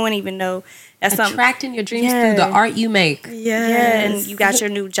tattooing, even though that's something. Attracting your dreams through the art you make. Yes. Yeah, and you got your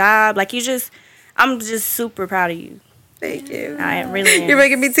new job. Like, I'm just super proud of you. Thank you. I really am. You're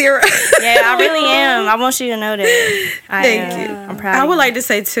making me tear up. Yeah, I really am. I want you to know that. Thank you. I'm proud I of would you. like to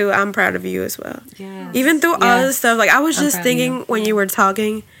say, too, I'm proud of you as well. Yeah. Even through all this stuff, like, I was just thinking when you were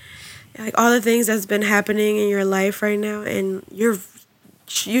talking, like, all the things that's been happening in your life right now, and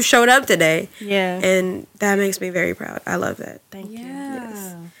you showed up today. Yeah. And that makes me very proud. I love that. Thank you.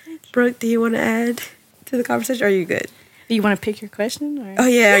 Yes. Brooke, do you want to add to the conversation, or are you good? Do you want to pick your question? Or? Oh,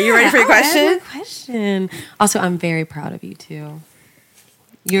 yeah. Are you ready for your question? Also, I'm very proud of you, too.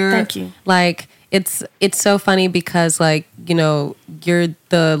 Thank you. Like, it's so funny because, like, you know, you're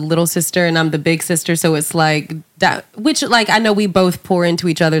the little sister and I'm the big sister, so it's like that, which, like, I know we both pour into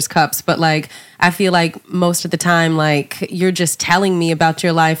each other's cups, but, like, I feel like most of the time, like, you're just telling me about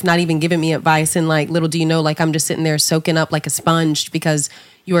your life, not even giving me advice, and, like, little do you know, like, I'm just sitting there soaking up like a sponge because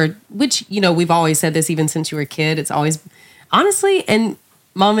you are, which, you know, we've always said this even since you were a kid, it's always, honestly, and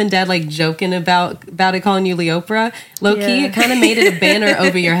Mom and Dad, like, joking about it, calling you Leopra. Low key, it kind of made it a banner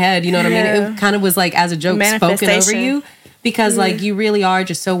over your head. You know what I mean? It kind of was, like, as a joke spoken over you. Because, like, you really are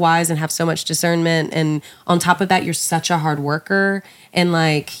just so wise and have so much discernment. And on top of that, you're such a hard worker. And,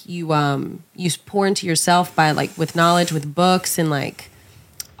 like, you pour into yourself by, like, with knowledge, with books, and, like,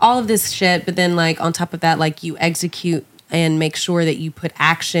 all of this shit. But then, like, on top of that, like, you execute and make sure that you put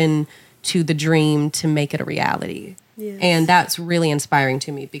action to the dream to make it a reality. Yes. And that's really inspiring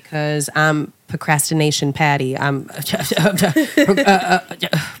to me because I'm procrastination Patty. I'm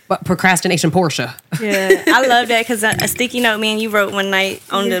procrastination Portia. Yeah, I love that because a sticky note me and you wrote one night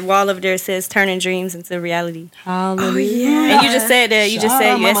on the wall over there says turning dreams into reality. Hallelujah. Oh, yeah. And you just said that. You just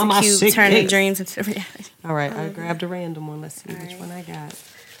said you execute turning dreams into reality. All right, I grabbed a random one. Let's see which one I got.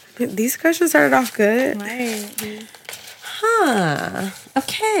 These questions started off good. Right. Huh.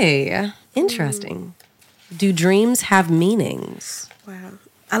 Okay. Interesting. Do dreams have meanings? Wow.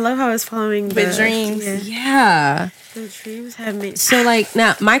 I love how it's following the dreams. Yeah. The dreams have meanings. So, like,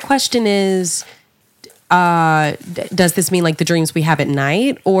 now my question is, does this mean like the dreams we have at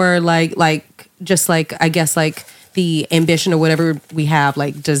night, or like just like, I guess, like the ambition or whatever we have,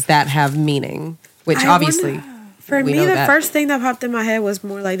 like, does that have meaning? Which obviously, for me, the first thing that popped in my head was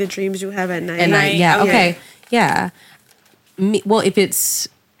more like the dreams you have at night. At night, yeah, okay, yeah. Well, if it's,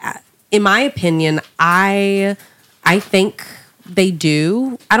 in my opinion, I think they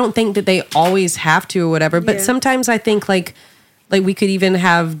do. I don't think that they always have to or whatever, but sometimes I think like we could even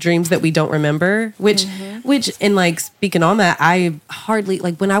have dreams that we don't remember, which and like speaking on that, I hardly,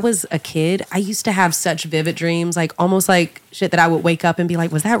 like when I was a kid, I used to have such vivid dreams, like almost like shit that I would wake up and be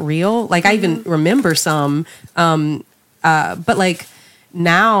like, was that real? Like I even remember some, but like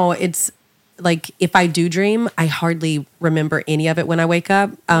now it's like if I do dream, I hardly remember any of it when I wake up,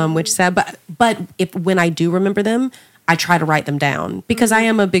 which is sad. But if when I do remember them, I try to write them down because I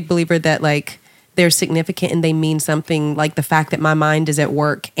am a big believer that like they're significant and they mean something. Like the fact that my mind is at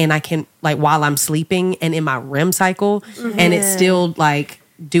work and I can, like, while I'm sleeping and in my REM cycle, and it's still like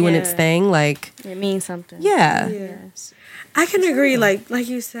doing its thing, like it means something. Yeah. Yes. I can agree. Like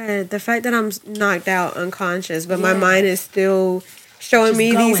you said, the fact that I'm knocked out unconscious, but my mind is still showing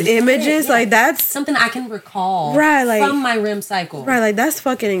me these images, like that's something I can recall, right? Like from my REM cycle, right? Like that's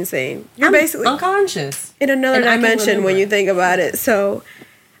fucking insane. You're basically unconscious in another dimension when you think about it. So,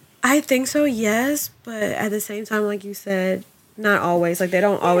 I think so, yes, but at the same time, like you said, not always. Like they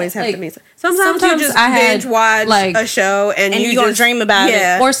don't always have to mean. Sometimes you just binge watch like a show and you gonna dream about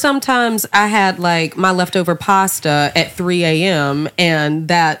it. Or sometimes I had like my leftover pasta at 3 a.m. and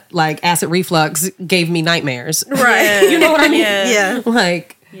that like acid reflux gave me nightmares. Right. You know what I mean? Yeah.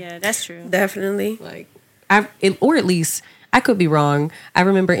 Like yeah, that's true. Definitely. Like or at least I could be wrong. I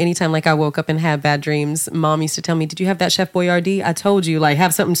remember anytime like I woke up and had bad dreams, Mom used to tell me, "Did you have that Chef Boyardee? I told you, like,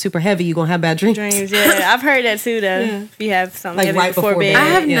 have something super heavy, you're gonna have bad dreams." Yeah, I've heard that too, though. Yeah. If you have something like right before bed. I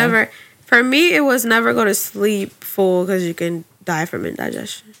have never. For me, it was never go to sleep full because you can die from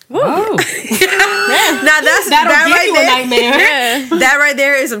indigestion. Whoa. Now that's that'll that give right you there. a nightmare. Yeah. That right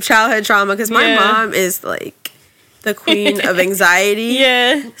there is some childhood trauma because my mom is like the queen of anxiety.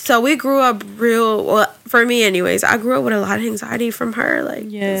 Yeah. So we grew up for me anyways, I grew up with a lot of anxiety from her. Like,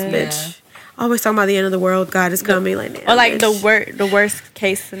 this bitch always talking about the end of the world, God is coming. Like, or like the worst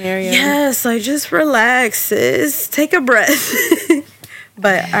case scenario. Yes, like just relax, sis. Take a breath.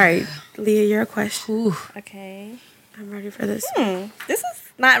 But, all right, Leah, your question. Ooh. Okay. I'm ready for this. This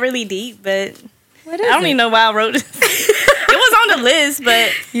is not really deep, but What is I don't even know why I wrote this. It was on the list,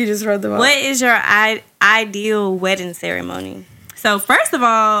 but you just wrote the one. What is your ideal wedding ceremony? So first of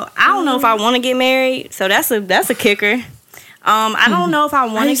all, I don't know if I want to get married, so that's a kicker. I don't know if I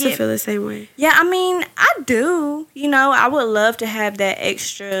want to. I used to feel the same way. Yeah, I mean, I do. You know, I would love to have that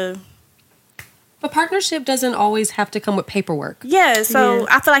extra. But partnership doesn't always have to come with paperwork. Yeah, so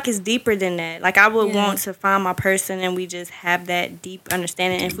I feel like it's deeper than that. Like, I would want to find my person and we just have that deep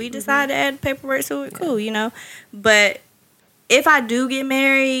understanding. If we decide to add paperwork to it, cool, you know. But if I do get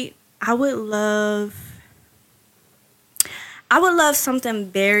married, I would love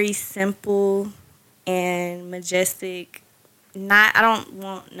something very simple and majestic. I don't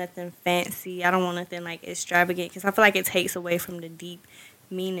want nothing fancy. I don't want nothing like extravagant because I feel like it takes away from the deep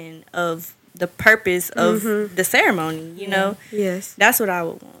meaning of the purpose of the ceremony, you know? Yes. That's what I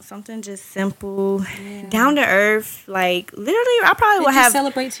would want. Something just simple, down to earth. Like, literally, I probably would have...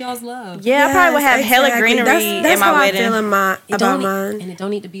 celebrates y'all's love. Yeah, I probably would have hella greenery that's in my how wedding. I feel about mine. And it don't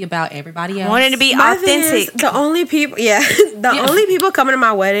need to be about everybody else. I want it to be My authentic. thing is, the only people, only people coming to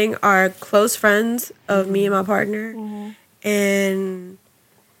my wedding are close friends of me and my partner. And...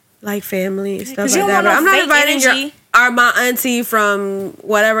 like family and stuff like that. But I'm not inviting my auntie from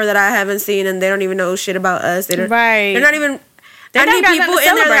whatever that I haven't seen and they don't even know shit about us. They're not even... I need people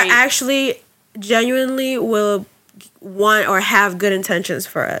in there that actually genuinely will want or have good intentions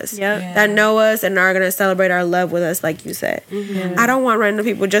for us. That know us and are going to celebrate our love with us, like you said. I don't want random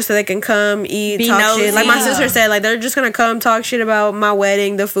people just so they can come, eat, talk shit. Like my sister said, like they're just going to come talk shit about my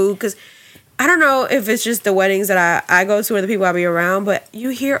wedding, the food, because... I don't know if it's just the weddings that I go to or the people I be around, but you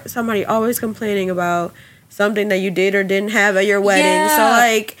hear somebody always complaining about something that you did or didn't have at your wedding. Yeah. So,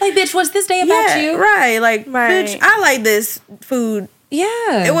 like, bitch, what's this day about you? Right. Like, bitch, I like this food.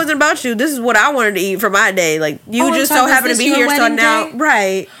 Yeah. It wasn't about you. This is what I wanted to eat for my day. Like, you just so happen to be here, so now... Day?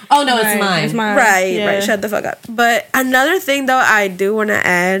 Right. Oh, no, it's mine. It's mine. Right. Shut the fuck up. But another thing, though, I do want to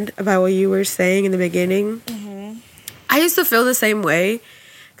add about what you were saying in the beginning. I used to feel the same way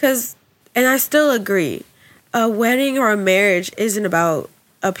because... and I still agree. A wedding or a marriage isn't about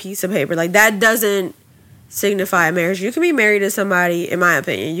a piece of paper. Like, that doesn't signify a marriage. You can be married to somebody, in my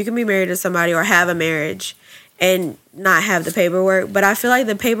opinion. You can be married to somebody or have a marriage and not have the paperwork. But I feel like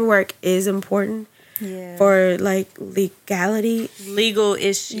the paperwork is important for, like, legality. Legal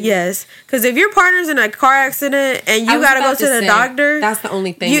issues. Yes. Because if your partner's in a car accident and you got to go to the doctor. That's the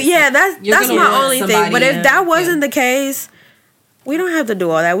only thing. That's my only thing. But if that wasn't the case... we don't have to do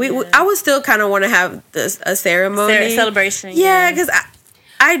all that. I would still kind of want to have a ceremony. Celebration. Yeah, because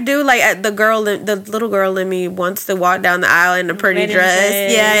I do, like, the little girl in me wants to walk down the aisle in a pretty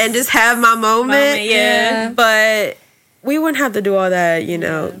dress. Yeah, and just have my moment. Yeah. But we wouldn't have to do all that, you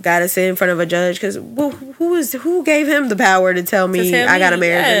know, gotta sit in front of a judge because who gave him the power to tell me I got a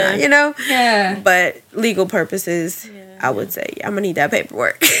marriage or not, you know? Yeah. But legal purposes, I would say, I'm going to need that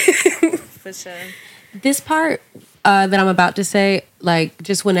paperwork. For sure. This part... that I'm about to say, like,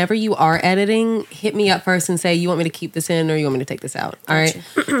 just whenever you are editing, hit me up first and say, you want me to keep this in or you want me to take this out, all right?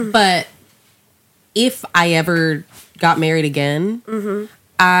 But if I ever got married again, if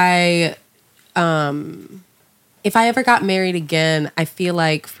I ever got married again, I feel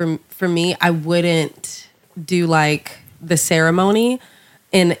like for me, I wouldn't do, like, the ceremony.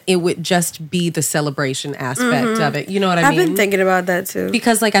 And it would just be the celebration aspect of it. You know what I mean? I've been thinking about that too.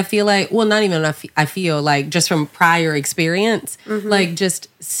 Because, like, I feel like, well, not even I feel like just from prior experience, like, just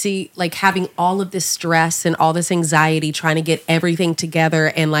like, having all of this stress and all this anxiety trying to get everything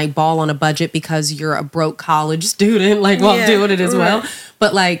together and, like, ball on a budget because you're a broke college student, like, while doing it as well.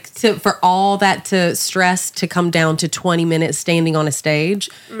 But, like, for all that stress to come down to 20 minutes standing on a stage,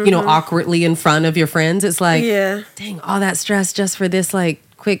 you know, awkwardly in front of your friends, it's like, dang, all that stress just for this, like,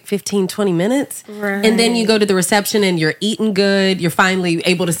 quick 15, 20 minutes. Right. And then you go to the reception and you're eating good. You're finally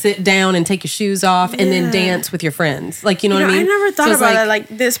able to sit down and take your shoes off and then dance with your friends. Like, you know what I mean? I never thought about it like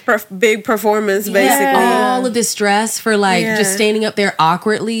this big performance, basically. All of this stress for like just standing up there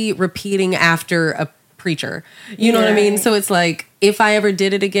awkwardly repeating after a preacher. You know what I mean? So it's like, if I ever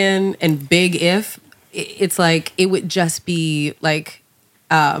did it again, and big if, it's like, it would just be like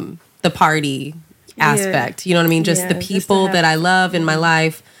the party aspect. You know what I mean? Just the people that I love in my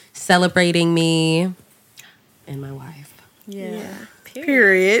life celebrating me and my wife. Yeah.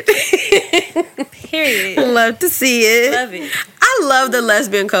 Period. Period. Love to see it. Love it. I love the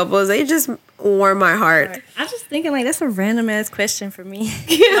lesbian couples. They just warm my heart. I'm just thinking, like, that's a random ass question for me.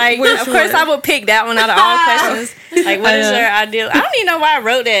 Like, of course, I would pick that one out of all questions. Like, what is your ideal? I don't even know why I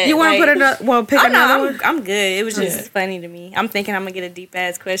wrote that. You want to like, put another? Well, pick another one. I'm good. It was just funny to me. I'm thinking I'm gonna get a deep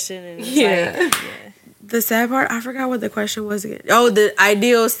ass question, and The sad part, I forgot what the question was again. Oh, the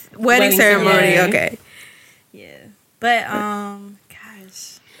ideal wedding ceremony. Yeah. Okay. Yeah, but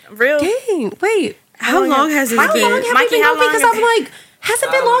gosh, real. Dang, wait. How long has it been? How long have Mikey, we been how on? long Because have I'm like, has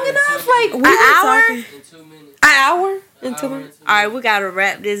it been long enough? Like, We were talking. In 2 minutes. An hour? In 2 minutes? All right, we gotta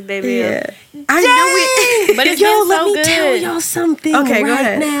wrap this baby up. I knew we. But it's Yo, been let so me good. tell y'all something Okay, go right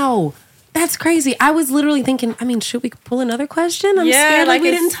ahead. now. That's crazy. I was literally thinking, I mean, should we pull another question? I'm Yeah, scared like we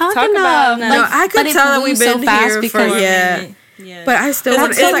it's didn't talk talk enough. about enough. No, I could but it tell that flew we've so been fast here because for Yeah. But I still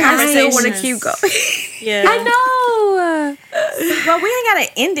want. It's It's so like I still want to nice. keep going. Yeah. I know. Well, we ain't gotta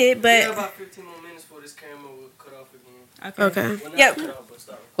end it, We but have about 15 more minutes before this camera will cut off again. Okay. Well, not Yep. cut off, but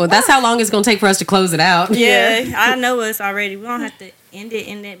stop. Well, that's how long it's going to take for us to close it out. yeah, I know us already. We don't have to end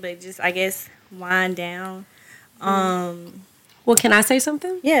it, but just I guess wind down. Well, can I say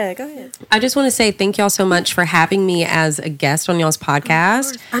something? Yeah, go ahead. I just want to say thank y'all so much for having me as a guest on y'all's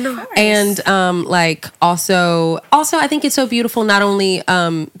podcast. I know. And like also I think it's so beautiful, not only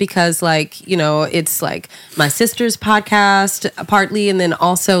because like, you know, it's like my sister's podcast partly, and then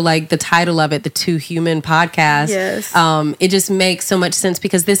also like the title of it, the Two Human Podcast. Yes. It just makes so much sense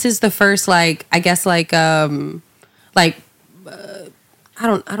because this is the first like, I guess like I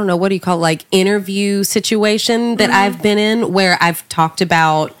don't know, what do you call it, like interview situation that I've been in where I've talked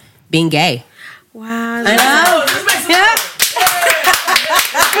about being gay. Wow. I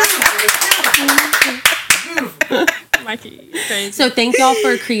know. Mikey, crazy. So thank y'all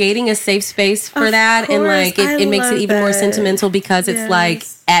for creating a safe space for Of that. And like course, it makes I it even more love that. sentimental because it's like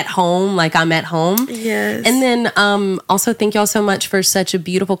at home, like I'm at home. Yes. And then also thank y'all so much for such a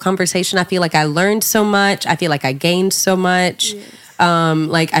beautiful conversation. I feel like I learned so much. I feel like I gained so much.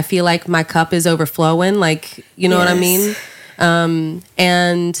 Like I feel like my cup is overflowing. Like, you know what I mean?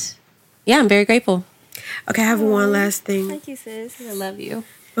 And yeah, I'm very grateful. Okay, I have one last thing Thank you, sis. I love you.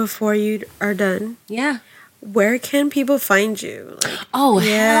 before you are done. Yeah. Where can people find you? Like, Oh,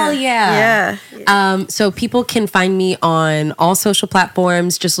 hell yeah. So people can find me on all social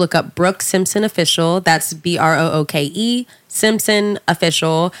platforms. Just look up Brooke Simpson Official. That's Brooke Simpson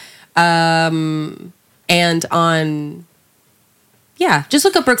Official. And on, just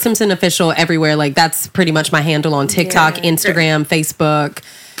look up Brooke Simpson Official everywhere. Like that's pretty much my handle on TikTok, Instagram, Facebook.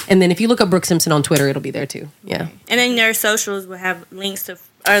 And then if you look up Brooke Simpson on Twitter, it'll be there too. Yeah. And then their socials will have links to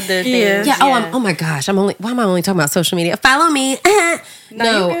other things. Yeah. Oh my gosh. Why am I only talking about social media? Follow me.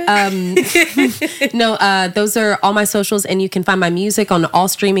 No. Those are all my socials, and you can find my music on all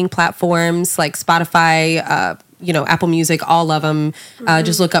streaming platforms like Spotify, Apple Music, all of them.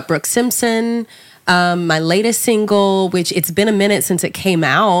 Just look up Brooke Simpson. My latest single, which it's been a minute since it came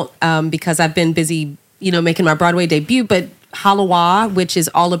out, because I've been busy, making my Broadway debut, but Halawa, which is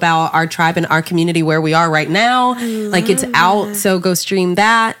all about our tribe and our community where we are right now. Like it's out, so go stream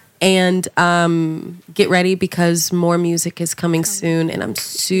that and get ready because more music is coming soon and I'm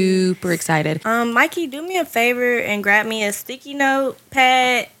super excited. Mikey, do me a favor and grab me a sticky note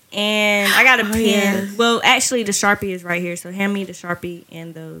pad and I got a pen. Yeah. Well, actually the Sharpie is right here, so hand me the Sharpie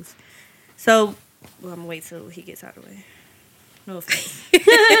and those. So, I'm gonna wait till he gets out of the way. No offense.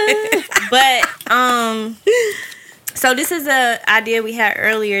 But so this is a idea we had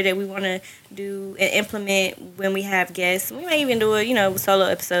earlier that we want to do and implement when we have guests. We may even do it, solo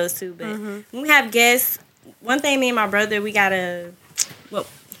episodes too. But when we have guests, one thing me and my brother, we got this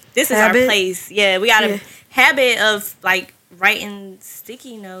is our place. Yeah, we got a habit of like writing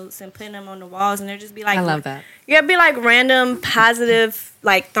sticky notes and putting them on the walls, and they'll just be like, I love that. Yeah, it'd be like random positive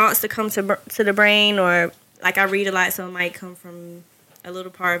like thoughts that come to the brain, or like I read a lot, so it might come from a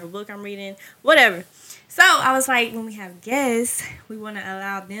little part of a book I'm reading, whatever. So I was like, when we have guests, we want to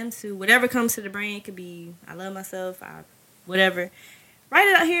allow them to, whatever comes to the brain, it could be, I love myself, whatever. Write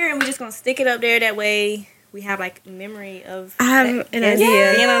it out here, and we're just going to stick it up there. That way, we have like memory of. I have an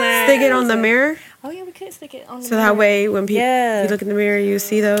idea. Stick it on the mirror. Oh yeah, we could stick it on the so mirror. that way when people you look in the mirror, you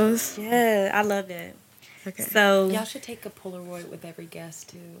see those. Yeah, I love that. Okay. So y'all should take a Polaroid with every guest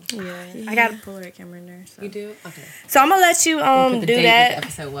too. Yeah. I got a Polaroid camera in there. So. You do? Okay. So I'm gonna let you the do date that. The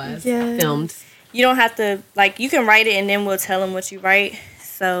episode was Yes. filmed. You don't have to you can write it and then we'll tell them what you write.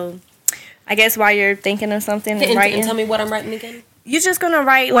 So I guess while you're thinking of something and writing, and tell me what I'm writing again. You're just gonna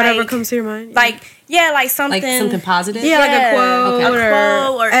write whatever comes to your mind. Like something positive. Yeah, like a quote,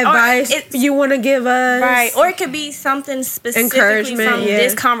 or advice you want to give us. Right, or it could be something specifically from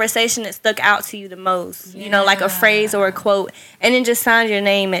this conversation that stuck out to you the most. You know, like a phrase or a quote, and then just sign your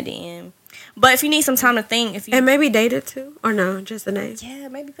name at the end. But if you need some time to think, and maybe date it too, or no, just the name. Yeah,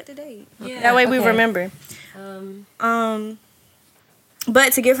 maybe put the date. Yeah, that way we remember.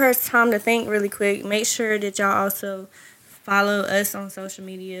 But to give her time to think really quick, make sure that y'all also follow us on social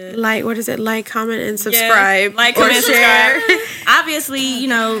media. Like, comment, and subscribe. Yeah, like, comment, share. Obviously, you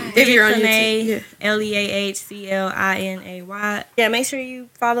know, if you're on YouTube, LeahClinay. Yeah, make sure you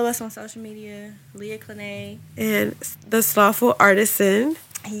follow us on social media. Leah Clinay. And The Slothful Artisan.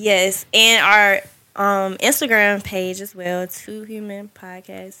 Yes, and our Instagram page as well, Two Human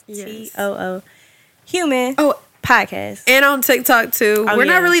Podcast. Yes. TOO Human. Podcast. And on TikTok too. We're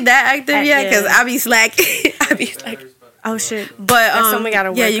not really that active yet because I be slacking. Oh shit! But that's something we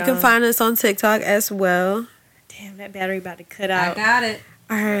gotta work on. you can find us on TikTok as well. Damn, that battery about to cut out. I got it.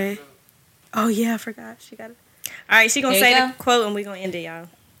 All right. Oh yeah, I forgot. She got it. All right, she gonna say the quote and we gonna end it, y'all.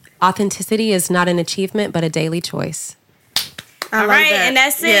 Authenticity is not an achievement, but a daily choice. All right, and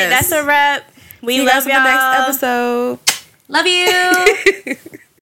that's it. Yes. That's a wrap. We love y'all. See you guys in the next episode. Love you.